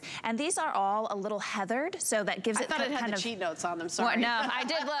flowers. And these are all a little heathered, so that gives I thought it had the cheat notes on them, sorry. Well, no, I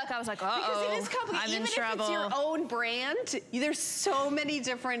did look, I was like, uh-oh, because it is complicated. I'm in Even trouble. if it's your own brand, there's so many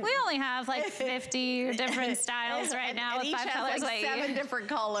different... We only have like 50 different styles right now with 5 colors. Each has like 7 different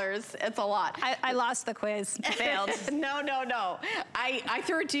colors. It's a lot. I lost the quiz, failed. No. I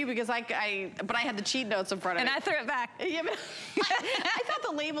threw it to you because but I had the cheat notes in front of me. And I threw it back. Yeah, but I thought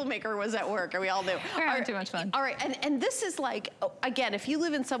the label maker was at work, and we all knew. We're having too much fun. All right, and this is like, again, if you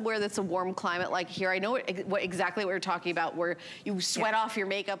live in somewhere that's a warm climate like here, I know exactly what you're talking about, where you sweat off your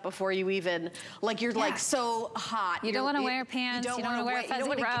makeup before you even, like you're like so hot. You don't want to wear pants, you don't want to wear a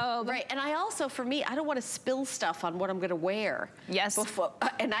fuzzy robe. Right, and I also, for me, I don't want to spill stuff on what I'm going to wear. Yes. Before,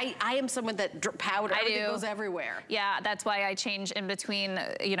 and I am someone that powder, everything goes everywhere. Yeah, that's why I change in between,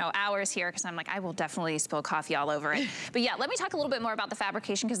 you know, hours here, because I'm like, I will definitely spill coffee all over it. But yeah, let me talk a little bit more about the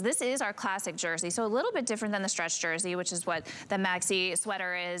fabrication, because this is our classic jersey. So a little bit different than the stretch jersey, which is what the maxi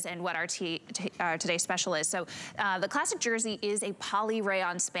sweater is and what our today's special is. So the classic jersey is a poly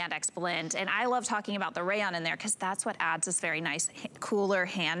rayon spandex blend. And I love talking about the rayon in there because that's what adds this very nice, cooler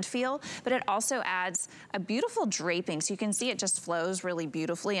hand feel. But it also adds a beautiful draping. So you can see it just flows really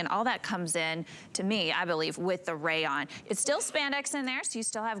beautifully. And all that comes in, to me, I believe, with the rayon. It's still spandex in there, so you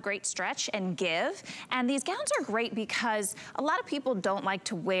still have great stretch and give. And these gowns are great because a lot of people don't like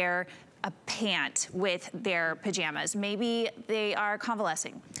to wear a pant with their pajamas. Maybe they are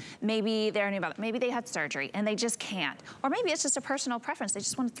convalescing. Maybe they're maybe they had surgery and they just can't. Or maybe it's just a personal preference. They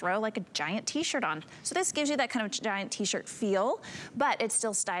just want to throw like a giant t-shirt on. So this gives you that kind of giant t-shirt feel, but it's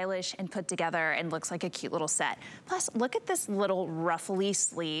still stylish and put together and looks like a cute little set. Plus, look at this little ruffly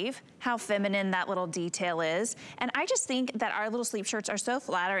sleeve, how feminine that little detail is. And I just think that our little sleeve shirts are so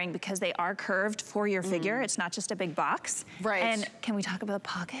flattering because they are curved for your figure. It's not just a big box. Right. And can we talk about the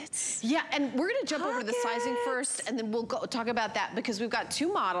pockets? Yeah, and we're gonna jump over to the sizing first, and then we'll go talk about that, because we've got two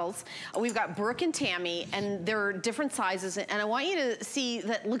models. We've got Brooke and Tammy, and they're different sizes, and I want you to see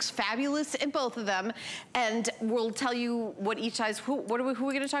that looks fabulous in both of them, and we'll tell you what each size, who are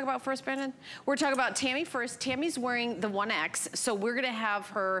we gonna talk about first, Brandon? We're talking about Tammy first. Tammy's wearing the 1X, so we're gonna have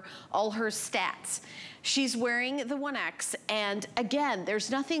her, all her stats. She's wearing the 1X, and again, there's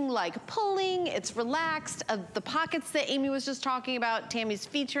nothing like pulling, it's relaxed. The pockets that Amy was just talking about, Tammy's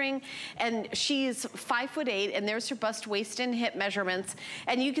featuring, and she's 5'8", and there's her bust, waist, and hip measurements.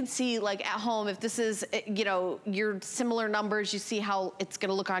 And you can see, like at home, if this is, you know, your similar numbers, you see how it's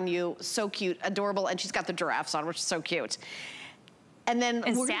gonna look on you. So cute, adorable, and she's got the giraffes on, which is so cute. And then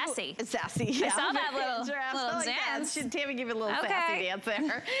it's sassy. It's sassy. Yeah. I saw that little dance. Tammy gave it a little sassy dance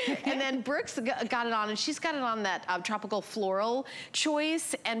there. And then Brooke's got it on, and she's got it on that tropical floral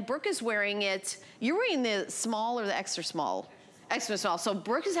choice. And Brooke is wearing it. You're wearing the small or the extra small? Extra small. So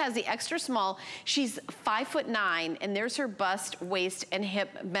Brooke has the extra small. She's 5'9", and there's her bust, waist, and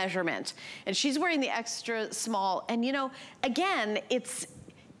hip measurement. And she's wearing the extra small. And you know, again,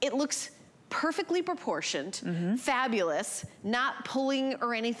 it looks perfectly proportioned, fabulous, not pulling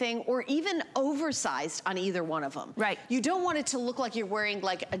or anything, or even oversized on either one of them. Right. You don't want it to look like you're wearing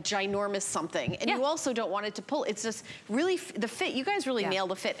like a ginormous something, and you also don't want it to pull. It's just really, the fit, you guys really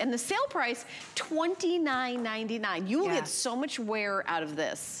nailed the fit. And the sale price, $29.99. You will get so much wear out of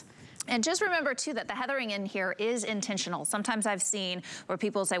this. And just remember too that the heathering in here is intentional. Sometimes I've seen where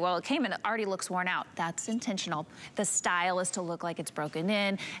people say, well, it came and it already looks worn out. That's intentional. The style is to look like it's broken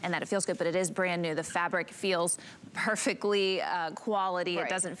in and that it feels good, but it is brand new. The fabric feels perfectly quality. It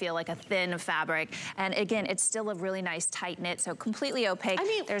doesn't feel like a thin fabric. And again, it's still a really nice tight knit, so completely opaque. I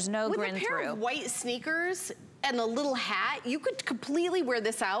mean, there's no grin through. With a pair of white sneakers and a little hat, you could completely wear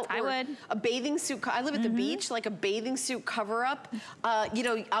this out. I would. A bathing suit, I live at the beach, like a bathing suit cover up. You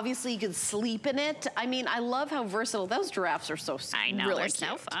know, obviously you can sleep in it. I mean, I love how versatile, those giraffes are so I know, really they're cute.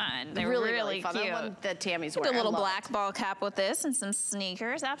 so fun. They're really fun. cute. I love that Tammy's wearing. A little black ball cap with this and some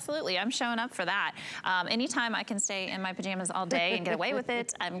sneakers, absolutely. I'm showing up for that. Anytime I can stay in my pajamas all day and get away with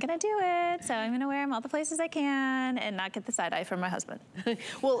it, I'm gonna do it. So I'm gonna wear them all the places I can and not get the side eye from my husband.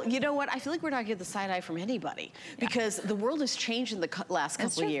 Well, you know what? I feel like we're not getting the side eye from anybody because the world has changed in the last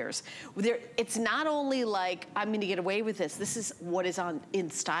couple of years. It's not only like, I'm going to get away with this. This is what is in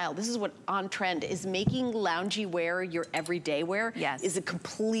style. This is what on trend is. Making loungy wear your everyday wear is a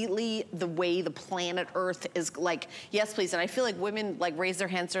completely the way the planet Earth is like, yes, please. And I feel like women like raise their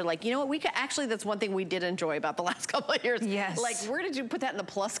hands. They're like, you know what? We could actually, that's one thing we did enjoy about the last couple of years. Yes. Like, where did you put that in the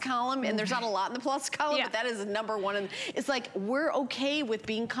plus column? And there's not a lot in the plus column, but that is #1. And it's like, we're okay with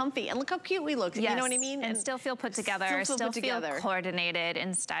being comfy. And look how cute we look. You know what I mean? And still feel put together. Still feel coordinated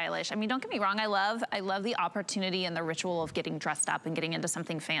and stylish. I mean, don't get me wrong, I love the opportunity and the ritual of getting dressed up and getting into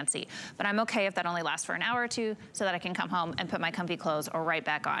something fancy. But I'm okay if that only lasts for an hour or two so that I can come home and put my comfy clothes or right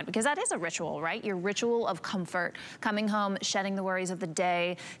back on. Because that is a ritual, right? Your ritual of comfort, coming home, shedding the worries of the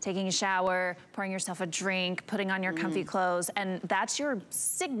day, taking a shower, pouring yourself a drink, putting on your comfy clothes. And that's your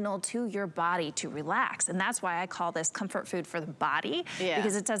signal to your body to relax. And that's why I call this comfort food for the body.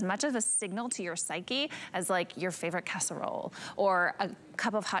 Because it's as much of a signal to your psyche as like your favorite casserole or a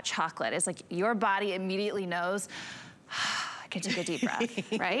cup of hot chocolate. It's like your body immediately knows, I can take a deep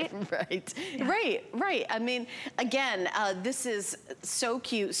breath, right? Right. I mean, again, this is so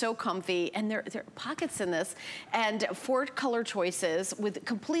cute, so comfy, and there are pockets in this, and 4 color choices with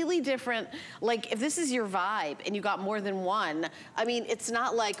completely different, like if this is your vibe and you got more than one, I mean, it's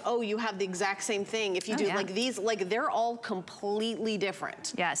not like, oh, you have the exact same thing. If you do like these, like they're all completely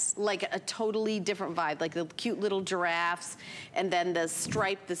different. Yes. Like a totally different vibe, like the cute little giraffes, and then the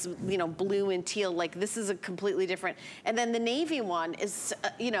stripe, this, you know, blue and teal, like this is a completely different, and then the navy one is,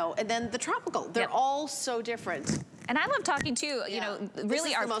 you know, and then the tropical. They're all so different. And I love talking too, you know,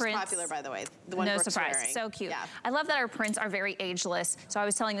 really our prints. This is the most popular, by the way, the one Brooke's wearing. No surprise, so cute. I love that our prints are very ageless. So I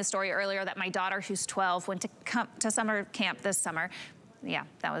was telling the story earlier that my daughter, who's 12, went to summer camp this summer. Yeah,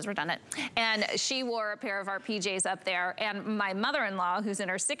 that was redundant. And she wore a pair of our PJs up there. And my mother-in-law, who's in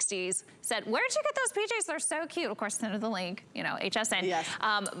her 60s, said, where did you get those PJs? They're so cute. Of course, send her the link, you know, HSN. Yes.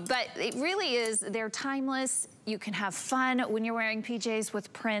 But it really is, they're timeless. You can have fun when you're wearing PJs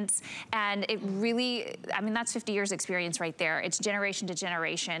with prints. And it really, I mean, that's 50 years experience right there. It's generation to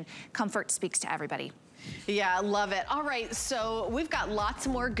generation. Comfort speaks to everybody. Yeah, I love it. All right, so we've got lots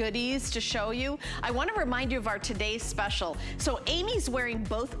more goodies to show you. I want to remind you of our today's special. So Amy's wearing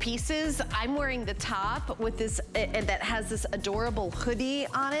both pieces. I'm wearing the top with this, that has this adorable hoodie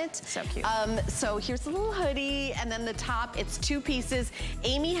on it. So cute. So here's the little hoodie, and then the top, it's 2 pieces.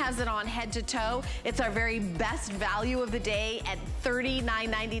 Amy has it on head to toe. It's our very best value of the day at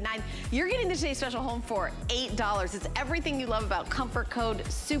 $39.99. You're getting the today's special home for $8. It's everything you love about Comfort Code.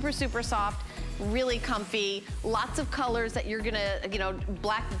 Super, super soft. Really comfy, lots of colors that you're gonna, you know,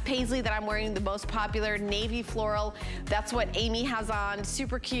 black paisley that I'm wearing, the most popular, navy floral, that's what Amy has on,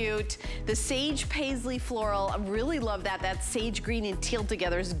 super cute. The sage paisley floral, I really love that. That sage green and teal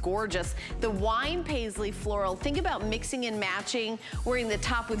together is gorgeous. The wine paisley floral, think about mixing and matching, wearing the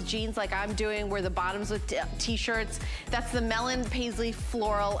top with jeans like I'm doing, wear the bottoms with t-shirts. That's the melon paisley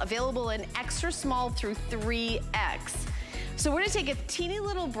floral, available in extra small through 3X. So we're gonna take a teeny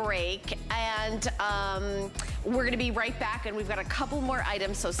little break, and we're gonna be right back, and we've got a couple more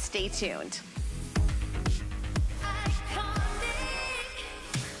items, so stay tuned.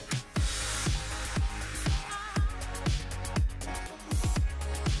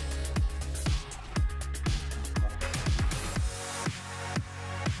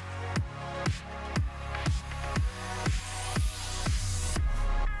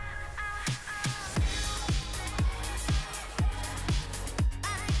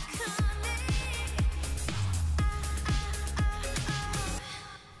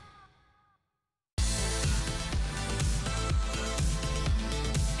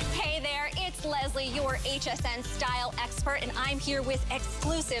 Your HSN style expert, and I'm here with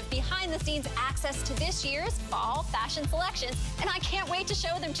exclusive behind-the-scenes access to this year's fall fashion selections, and I can't wait to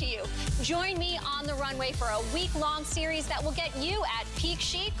show them to you. Join me on the runway for a week-long series that will get you at peak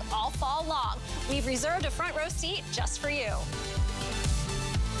chic all fall long. We've reserved a front row seat just for you.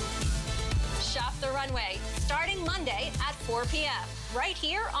 Shop the runway starting Monday at 4 p.m. right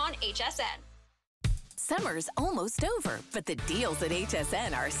here on HSN. Summer's almost over, but the deals at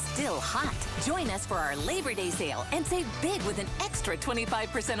HSN are still hot. Join us for our Labor Day sale and save big with an extra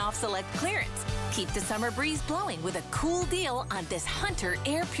 25% off select clearance. Keep the summer breeze blowing with a cool deal on this Hunter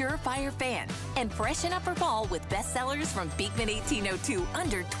Air Purifier fan. And freshen up her fall with bestsellers from Beekman 1802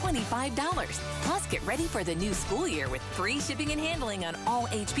 under $25. Plus, get ready for the new school year with free shipping and handling on all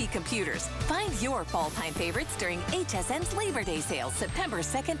HP computers. Find your fall time favorites during HSN's Labor Day sale, September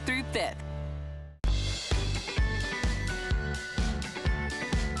 2nd through 5th.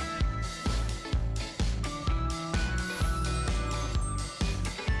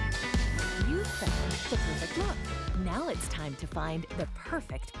 The perfect look. Now it's time to find the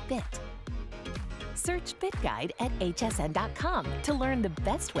perfect fit. Search Fit Guide at hsn.com to learn the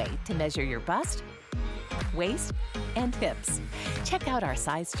best way to measure your bust, waist, and hips. Check out our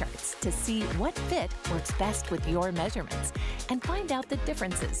size charts to see what fit works best with your measurements, and find out the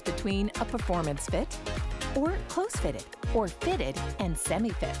differences between a performance fit, or close fitted, or fitted and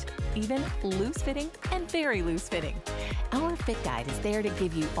semi-fit, even loose fitting and very loose fitting. Our Fit Guide is there to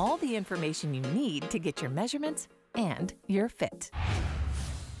give you all the information you need to get your measurements and your fit.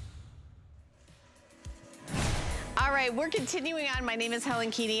 All right, we're continuing on. My name is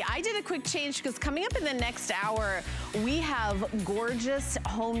Helen Keeney. I did a quick change because coming up in the next hour, we have gorgeous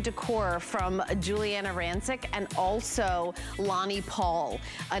home decor from Juliana Rancic and also Lonnie Paul,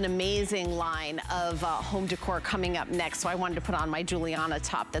 an amazing line of home decor coming up next. So I wanted to put on my Juliana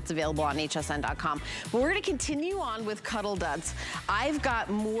top that's available on hsn.com. But we're gonna continue on with Cuddl Duds. I've got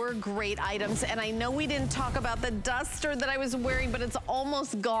more great items, and I know we didn't talk about the duster that I was wearing, but it's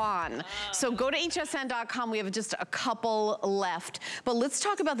almost gone. So go to hsn.com. We have just a couple left. But let's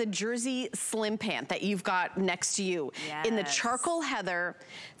talk about the jersey slim pant that you've got next to you. Yes. In the charcoal heather,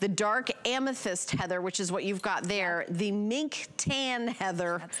 the dark amethyst heather, which is what you've got there, the mink tan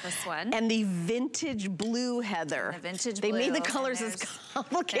heather. That's this one. And the vintage blue heather. The vintage They blue. made the colors as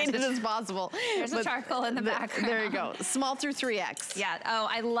complicated as possible. There's a charcoal in the background. There you go. Small through 3X. Yeah, oh,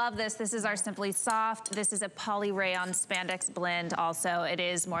 I love this. This is our Simply Soft. This is a poly rayon spandex blend also. It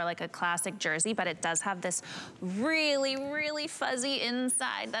is more like a classic jersey, but it does have this really, really fuzzy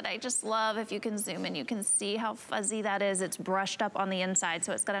inside that I just love. If you can zoom in, you can see how fuzzy that is. It's brushed up on the inside,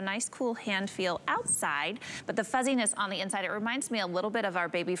 so it's got a nice, cool hand feel outside, but the fuzziness on the inside, it reminds me a little bit of our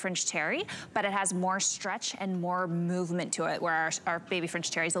Baby French Terry, but it has more stretch and more movement to it, where our Baby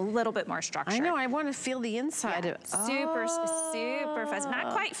French Terry is a little bit more structured. I know, I want to feel the inside. Yeah, super fuzzy.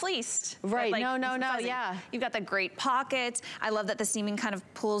 Not quite fleeced. Right, like, no, fuzzy. yeah. You've got the great pocket. I love that the seaming kind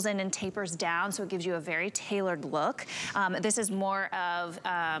of pulls in and tapers down, so it gives you a very tailored look. This is more of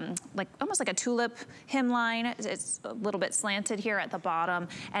like almost like a tulip hemline. it's a little bit slanted here at the bottom.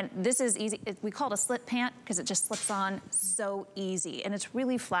 And this is easy. We call it a slip pant because it just slips on so easy. And it's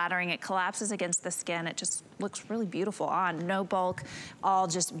really flattering. It collapses against the skin. It just looks really beautiful on. No bulk, all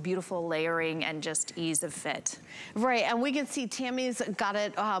just beautiful layering and just ease of fit. Right, and we can see Tammy's got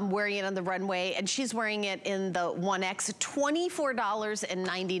it wearing it on the runway, and she's wearing it in the 1X,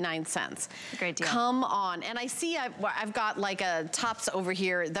 $24.99. Great deal. Come on. And I see I've got like a tops over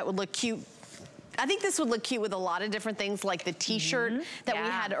here that would look cute. I think this would look cute with a lot of different things, like the t-shirt that we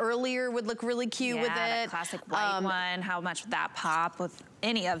had earlier would look really cute with it. That classic white one. How much would that pop with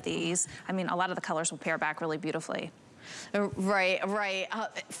any of these? I mean, a lot of the colors will pair back really beautifully. Right.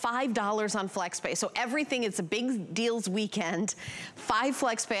 $5 on FlexPay. So everything, it's a big deals weekend. $5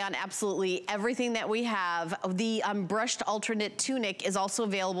 FlexPay on absolutely everything that we have. The brushed alternate tunic is also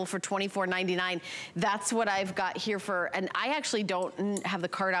available for $24.99. That's what I've got here for, and I actually don't have the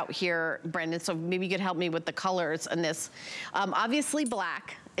card out here, Brendan, so maybe you could help me with the colors on this. Obviously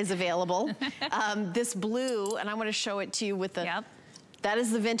black is available. This blue, and I want to show it to you with the... That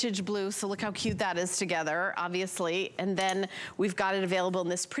is the vintage blue, so look how cute that is together, obviously. And then we've got it available in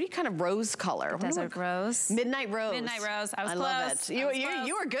this pretty kind of rose color. Desert rose. Midnight rose. Midnight rose. I was close. Love it. You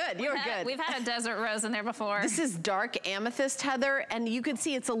were good. You were good. We've had a desert rose in there before. This is dark amethyst, Heather, and you can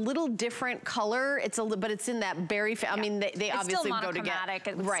see it's a little different color. It's but it's in that berry. I mean, they obviously go together.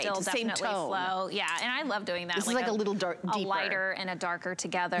 It would still definitely flow. Yeah, and I love doing that. This is like a little deeper. A lighter and a darker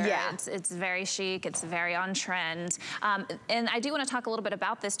together. Yeah. It's very chic. It's very on trend. And I do want to talk a little bit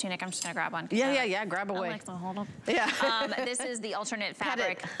about this tunic. I'm just gonna grab one. Yeah, grab away. I like to hold them. Yeah. This is the alternate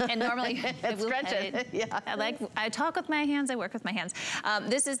fabric. And normally, stretch it. Yeah. I talk with my hands, I work with my hands.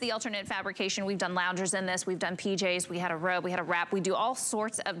 This is the alternate fabrication. We've done loungers in this, we've done PJs, we had a robe, we had a wrap. We do all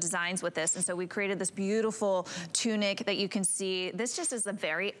sorts of designs with this. And so we created this beautiful tunic that you can see. This just is a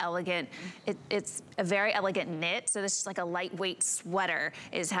very elegant, it's a very elegant knit. So this is like a lightweight sweater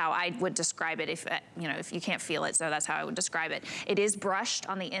is how I would describe it if you can't feel it. So that's how I would describe it. It is brushed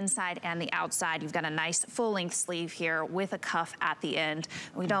on the inside and the outside. You've got a nice full-length sleeve here with a cuff at the end.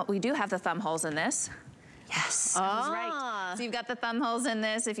 We do have the thumb holes in this. Yes, I was right. So you've got the thumb holes in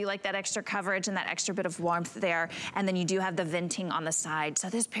this if you like that extra coverage and that extra bit of warmth there. And then you do have the venting on the side. So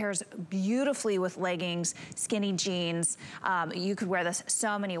this pairs beautifully with leggings, skinny jeans. You could wear this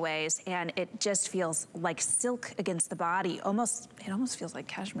so many ways, and it just feels like silk against the body. It almost feels like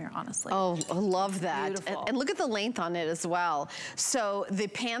cashmere, honestly. Oh, I love that. Beautiful. And look at the length on it as well. So the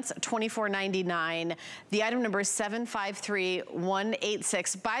pants, $24.99. The item number is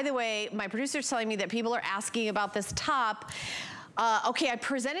 753186. By the way, my producer's telling me that people are asking about this top. Okay, I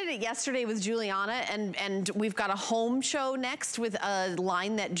presented it yesterday with Juliana, and we've got a home show next with a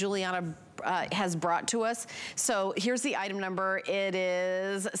line that Juliana has brought to us. So here's the item number. It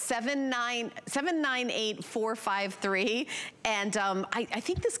is 798453. And I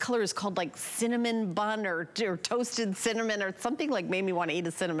think this color is called like cinnamon bun or toasted cinnamon or something, like made me want to eat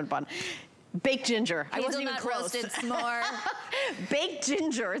a cinnamon bun. Baked ginger. I wasn't even close. Roasted s'more. Baked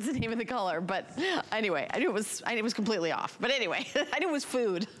ginger is the name of the color, but anyway, I knew it was completely off. But anyway, I knew it was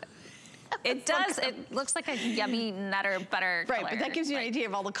food. It does. It looks like a yummy nutter butter color. Right, but that gives you an idea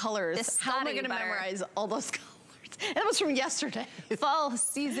of all the colors. How am I going to memorize all those colors? And that was from yesterday. Fall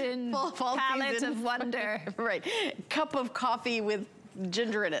season fall palette season. of wonder. Right. Cup of coffee with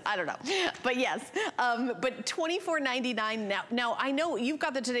ginger in it. I don't know. But yes, but $24.99 now. I know you've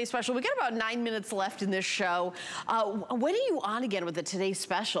got the Today Special. We got about 9 minutes left in this show. When are you on again with the Today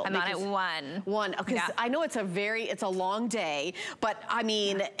Special? I'm on at 1. 1. Okay, yeah. I know it's a long day, but I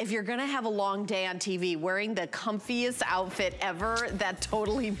mean, if you're gonna have a long day on TV, wearing the comfiest outfit ever, that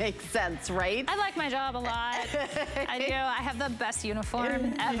totally makes sense, right? I like my job a lot. I do. I have the best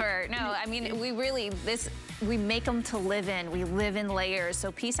uniform ever. No, I mean, we make them to live in. We live in layers.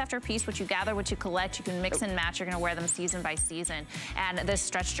 So piece after piece, what you gather, what you collect, you can mix and match. You're gonna wear them season by season. And this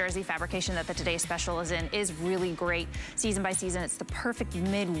stretch jersey fabrication that the Today Special is in is really great season by season. It's the perfect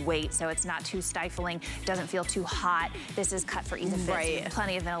mid-weight, so it's not too stifling. It doesn't feel too hot. This is cut for ease of fit,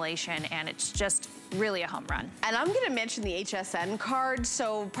 plenty of ventilation, and it's just really a home run. And I'm gonna mention the HSN card.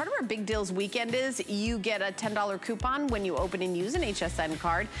 So part of our Big Deals weekend is you get a $10 coupon when you open and use an HSN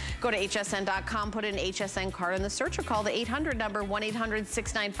card. Go to hsn.com, put in HSN card in the search, or call the 800 number,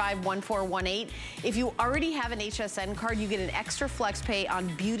 1-800-695-1418. If you already have an HSN card, you get an extra flex pay on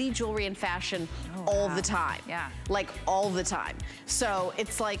beauty, jewelry, and fashion all the time. Yeah. Like all the time. So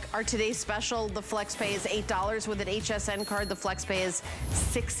it's like our Today Special, the flex pay is $8. With an HSN card, the flex pay is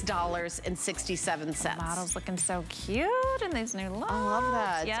 $6.67. 7 sets. The model's looking so cute in these new looks. I love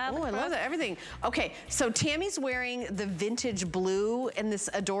that. Yeah, oh, I love that, everything. Okay, so Tammy's wearing the vintage blue in this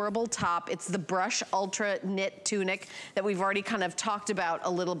adorable top. It's the Brush Ultra Knit Tunic that we've already kind of talked about a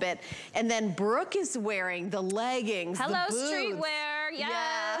little bit. And then Brooke is wearing the leggings, Hello, the boots. Streetwear,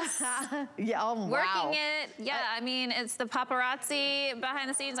 yes. Yeah, yeah, oh, wow. Working it, yeah, I mean, it's the paparazzi behind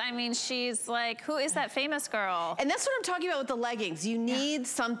the scenes. I mean, she's like, who is that famous girl? And that's what I'm talking about with the leggings. You need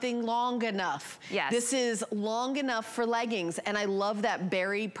something long enough. Yes. This is long enough for leggings, and I love that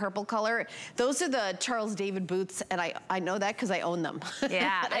berry purple color. Those are the Charles David boots, and I know that because I own them.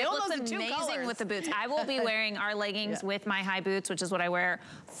 Yeah, I it own looks those in 2 amazing colors. with the boots. I will be wearing our leggings Yeah. with my high boots, which is what I wear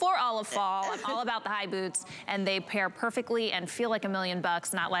for all of fall. I'm all about the high boots, and they pair perfectly and feel like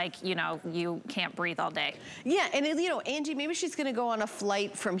 $1,000,000, not like, you know, you can't breathe all day. Yeah, and you know, Angie, maybe she's gonna go on a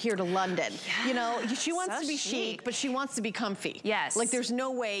flight from here to London. Yeah, you know, she wants so to be chic, but she wants to be comfy. Yes. Like there's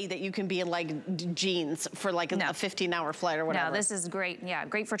no way that you can be in like jeans for like a 15-hour flight or whatever. No, this is great. Yeah,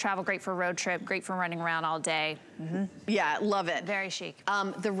 great for travel, great for road trip, great for running around all day. Yeah, love it. Very chic.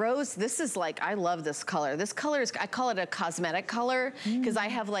 The rose, this is like, I love this color. This color is, I call it a cosmetic color because I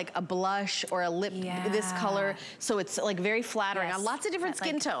have like a blush or a lip, this color. So it's like very flattering on lots of different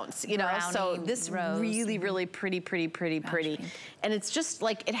skin tones, you know? So this really, really pretty. And it's just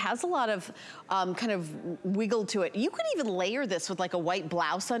like, it has a lot of kind of wiggle to it. You could even layer this with like a white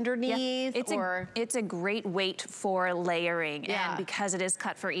blouse underneath. Yeah. It's a great weight for layering. And because it is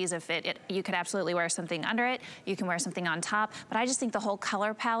cut for ease of fit, you could absolutely wear something under it. You can wear something on top. But I just think the whole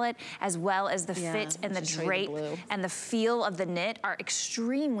color palette, as well as the fit and the drape and the feel of the knit are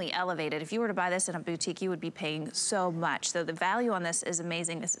extremely elevated. If you were to buy this in a boutique, you would be paying so much. So the value on this is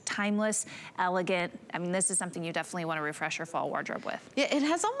amazing. This is timeless, elegant. I mean, this is something you definitely want to refresh your fall wardrobe with. Yeah, it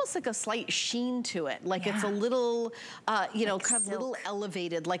has almost like a slight sheen to it. Like it's a little, you know, kind of little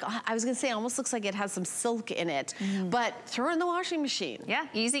elevated. Like I was gonna say, it almost looks like it has some silk in it, but throw it in the washing machine. Yeah,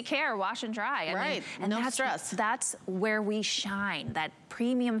 easy care, wash and dry. Right, and no stress. That's where we shine, that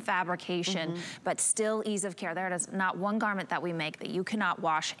premium fabrication, but still ease of care. There is not one garment that we make that you cannot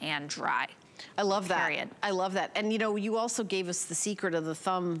wash and dry. I love that. Period. I love that. And you know, you also gave us the secret of the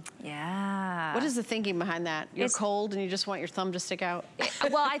thumb. Yeah. What is the thinking behind that? You're cold and you just want your thumb to stick out?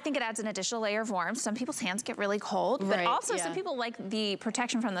 Well, I think it adds an additional layer of warmth. Some people's hands get really cold, but also some people like the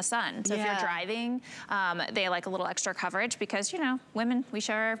protection from the sun. So if you're driving, they like a little extra coverage because, you know, women, we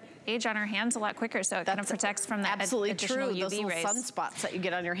show our age on our hands a lot quicker, so it kind of protects from that additional UV Those little rays. sunspots that you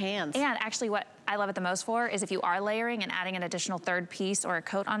get on your hands. And actually what I love it the most for is if you are layering and adding an additional third piece or a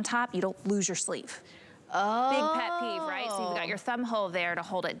coat on top, you don't lose your sleeve. Oh. Big pet peeve, right? So you've got your thumb hole there to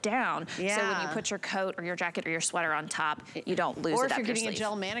hold it down. Yeah. So when you put your coat or your jacket or your sweater on top, you don't lose it up your sleeve. Or if you're getting a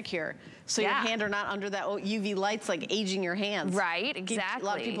gel manicure, so your hand are not under that UV lights like aging your hands. Right, exactly. A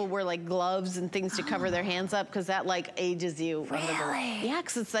lot of people wear like gloves and things to cover their hands up because that like ages you. Really? Yeah,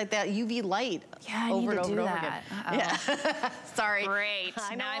 because it's like that UV light over and over again. Yeah. Sorry. Great.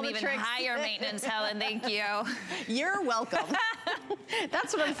 Now I'm even higher maintenance, Helen. Thank you. You're welcome.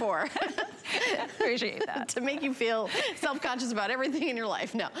 That's what I'm for. Appreciate that. To make you feel self-conscious about everything in your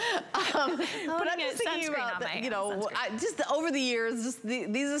life. No. But I'm just thinking about, you know, just over the years,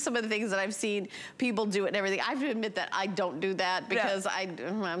 these are some of the things that I've seen people do it and everything. I have to admit that I don't do that because I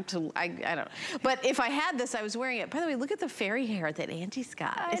don't. But if I had this, I was wearing it. By the way, look at the fairy hair that Angie's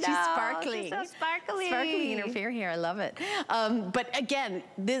got. She's sparkling. She's so sparkly. Sparkling in her fair hair. I love it. But again,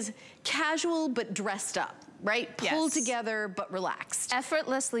 this casual but dressed up. Right? Pulled together, but relaxed.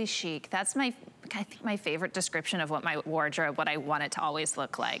 Effortlessly chic. That's I think my favorite description of what my wardrobe, what I want it to always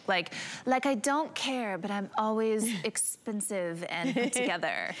look like. Like I don't care, but I'm always expensive and put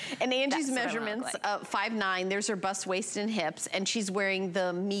together. And Angie's measurements, 5'9", there's her bust, waist, and hips, and she's wearing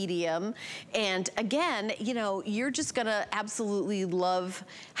the medium. And again, you know, you're just gonna absolutely love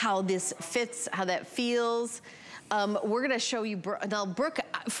how this fits, how that feels. We're gonna show you, now Brooke,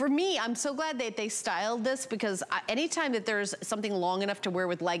 for me, I'm so glad that they styled this because anytime that there's something long enough to wear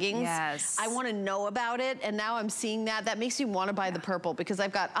with leggings, I wanna know about it, and now I'm seeing that. That makes me wanna buy the purple because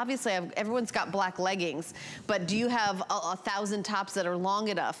obviously everyone's got black leggings, but do you have 1,000 tops that are long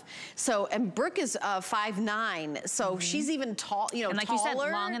enough? So, and Brooke is 5'9", so she's even tall, you know, and like taller. you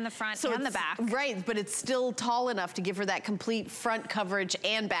said, long in the front and the back. Right, but it's still tall enough to give her that complete front coverage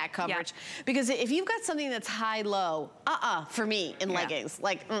and back coverage. Because if you've got something that's high-low, low. For me in leggings.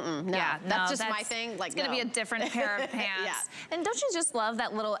 Like, no. Yeah, that's just my thing. Like, it's gonna be a different pair of pants. Yeah. And don't you just love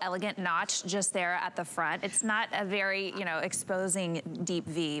that little elegant notch just there at the front? It's not a very, you know, exposing deep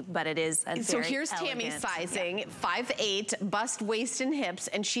V, but it is a So very here's elegant. Tammy's sizing, 5'8", bust, waist, and hips,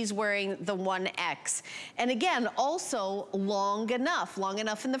 and she's wearing the 1X. And again, also long enough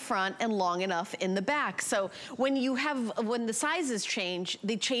in the front and long enough in the back. So when the sizes change,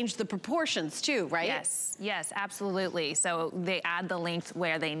 they change the proportions too, right? Yes, yes, absolutely. So they add the length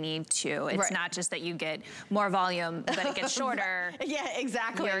where they need to. It's not just that you get more volume, but it gets shorter. Yeah,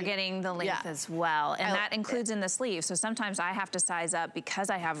 exactly. You're getting the length as well. And that includes in the sleeve. So sometimes I have to size up because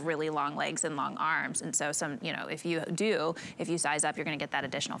I have really long legs and long arms. And so you know, if you size up, you're gonna get that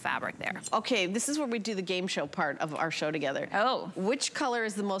additional fabric there. Okay, this is where we do the game show part of our show together. Oh. Which color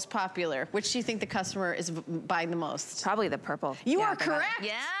is the most popular? Which do you think the customer is buying the most? Probably the purple. You are correct.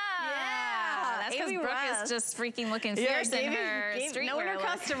 Yeah. That's because Amy Brooke Russ is just freaking looking fierce in her streetwear knowing her look.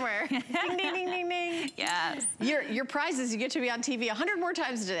 customer. Ding, ding, ding, ding, ding. Yes. Your prize is you get to be on TV 100 more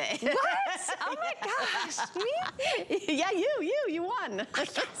times today. What? Oh my gosh. Me? Yeah, you won.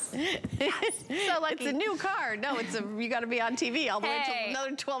 Yes. So lucky. It's a new card. No, you got to be on TV all the way until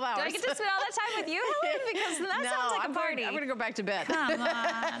another 12 hours. Do I get to spend all that time with you, Helen? Because that sounds like a party. I'm going to go back to bed. Come on.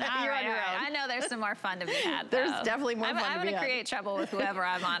 You're on your own. I know there's some more fun to be had, though. There's definitely more fun to be had. I'm going to create trouble with whoever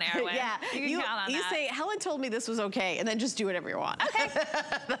I'm on air with. Yeah. You can count on that. You say, Helen told me this was okay, and then just do whatever you want. Okay.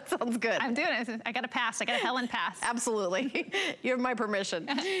 That sounds good. I'm doing it. I got a pass. I got a Helen pass. Absolutely. You have my permission.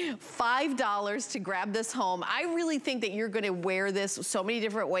 $5 to grab this home. I really think that you're going to wear this so many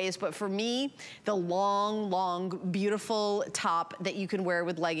different ways, but for me, the long, beautiful top that you can wear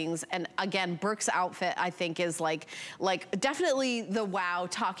with leggings, and again, Brooke's outfit, I think, is like definitely the wow,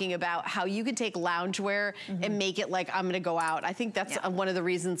 talking about how you can take loungewear and make it like I'm going to go out. I think that's one of the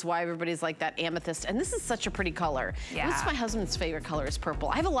reasons why everybody's like that amethyst, and this is such a pretty color. Yeah. This is my husband's favorite color is purple.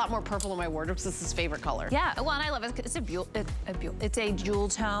 I have a lot more purple in my wardrobe, so this is his favorite color. Yeah, well, and I love it. It's a jewel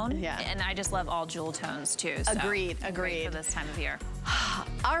tone, yeah, and I just love all jewel tones too. So agreed. great for this time of year.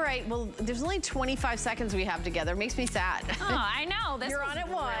 All right, well, there's only 25 seconds we have together. It makes me sad. Oh, I know. This you're on it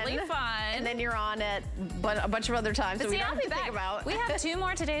really fun. And then you're on it a bunch of other times, but so see, we don't I'll have be to back. think about. We have 2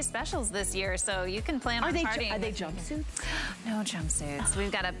 more Today's Specials this year, so you can plan on partying. Are they jumpsuits? No jumpsuits.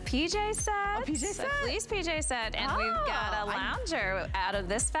 We've got a PJ set. A PJ set? A fleece PJ set, and we've got a lounger out of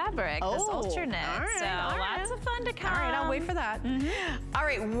this fabric, this ultra knit. All right, so lots of fun to come. All right, I'll wait for that. All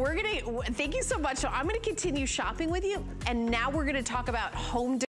right, thank you so much. So I'm gonna continue shopping with you, and now we're gonna talk about home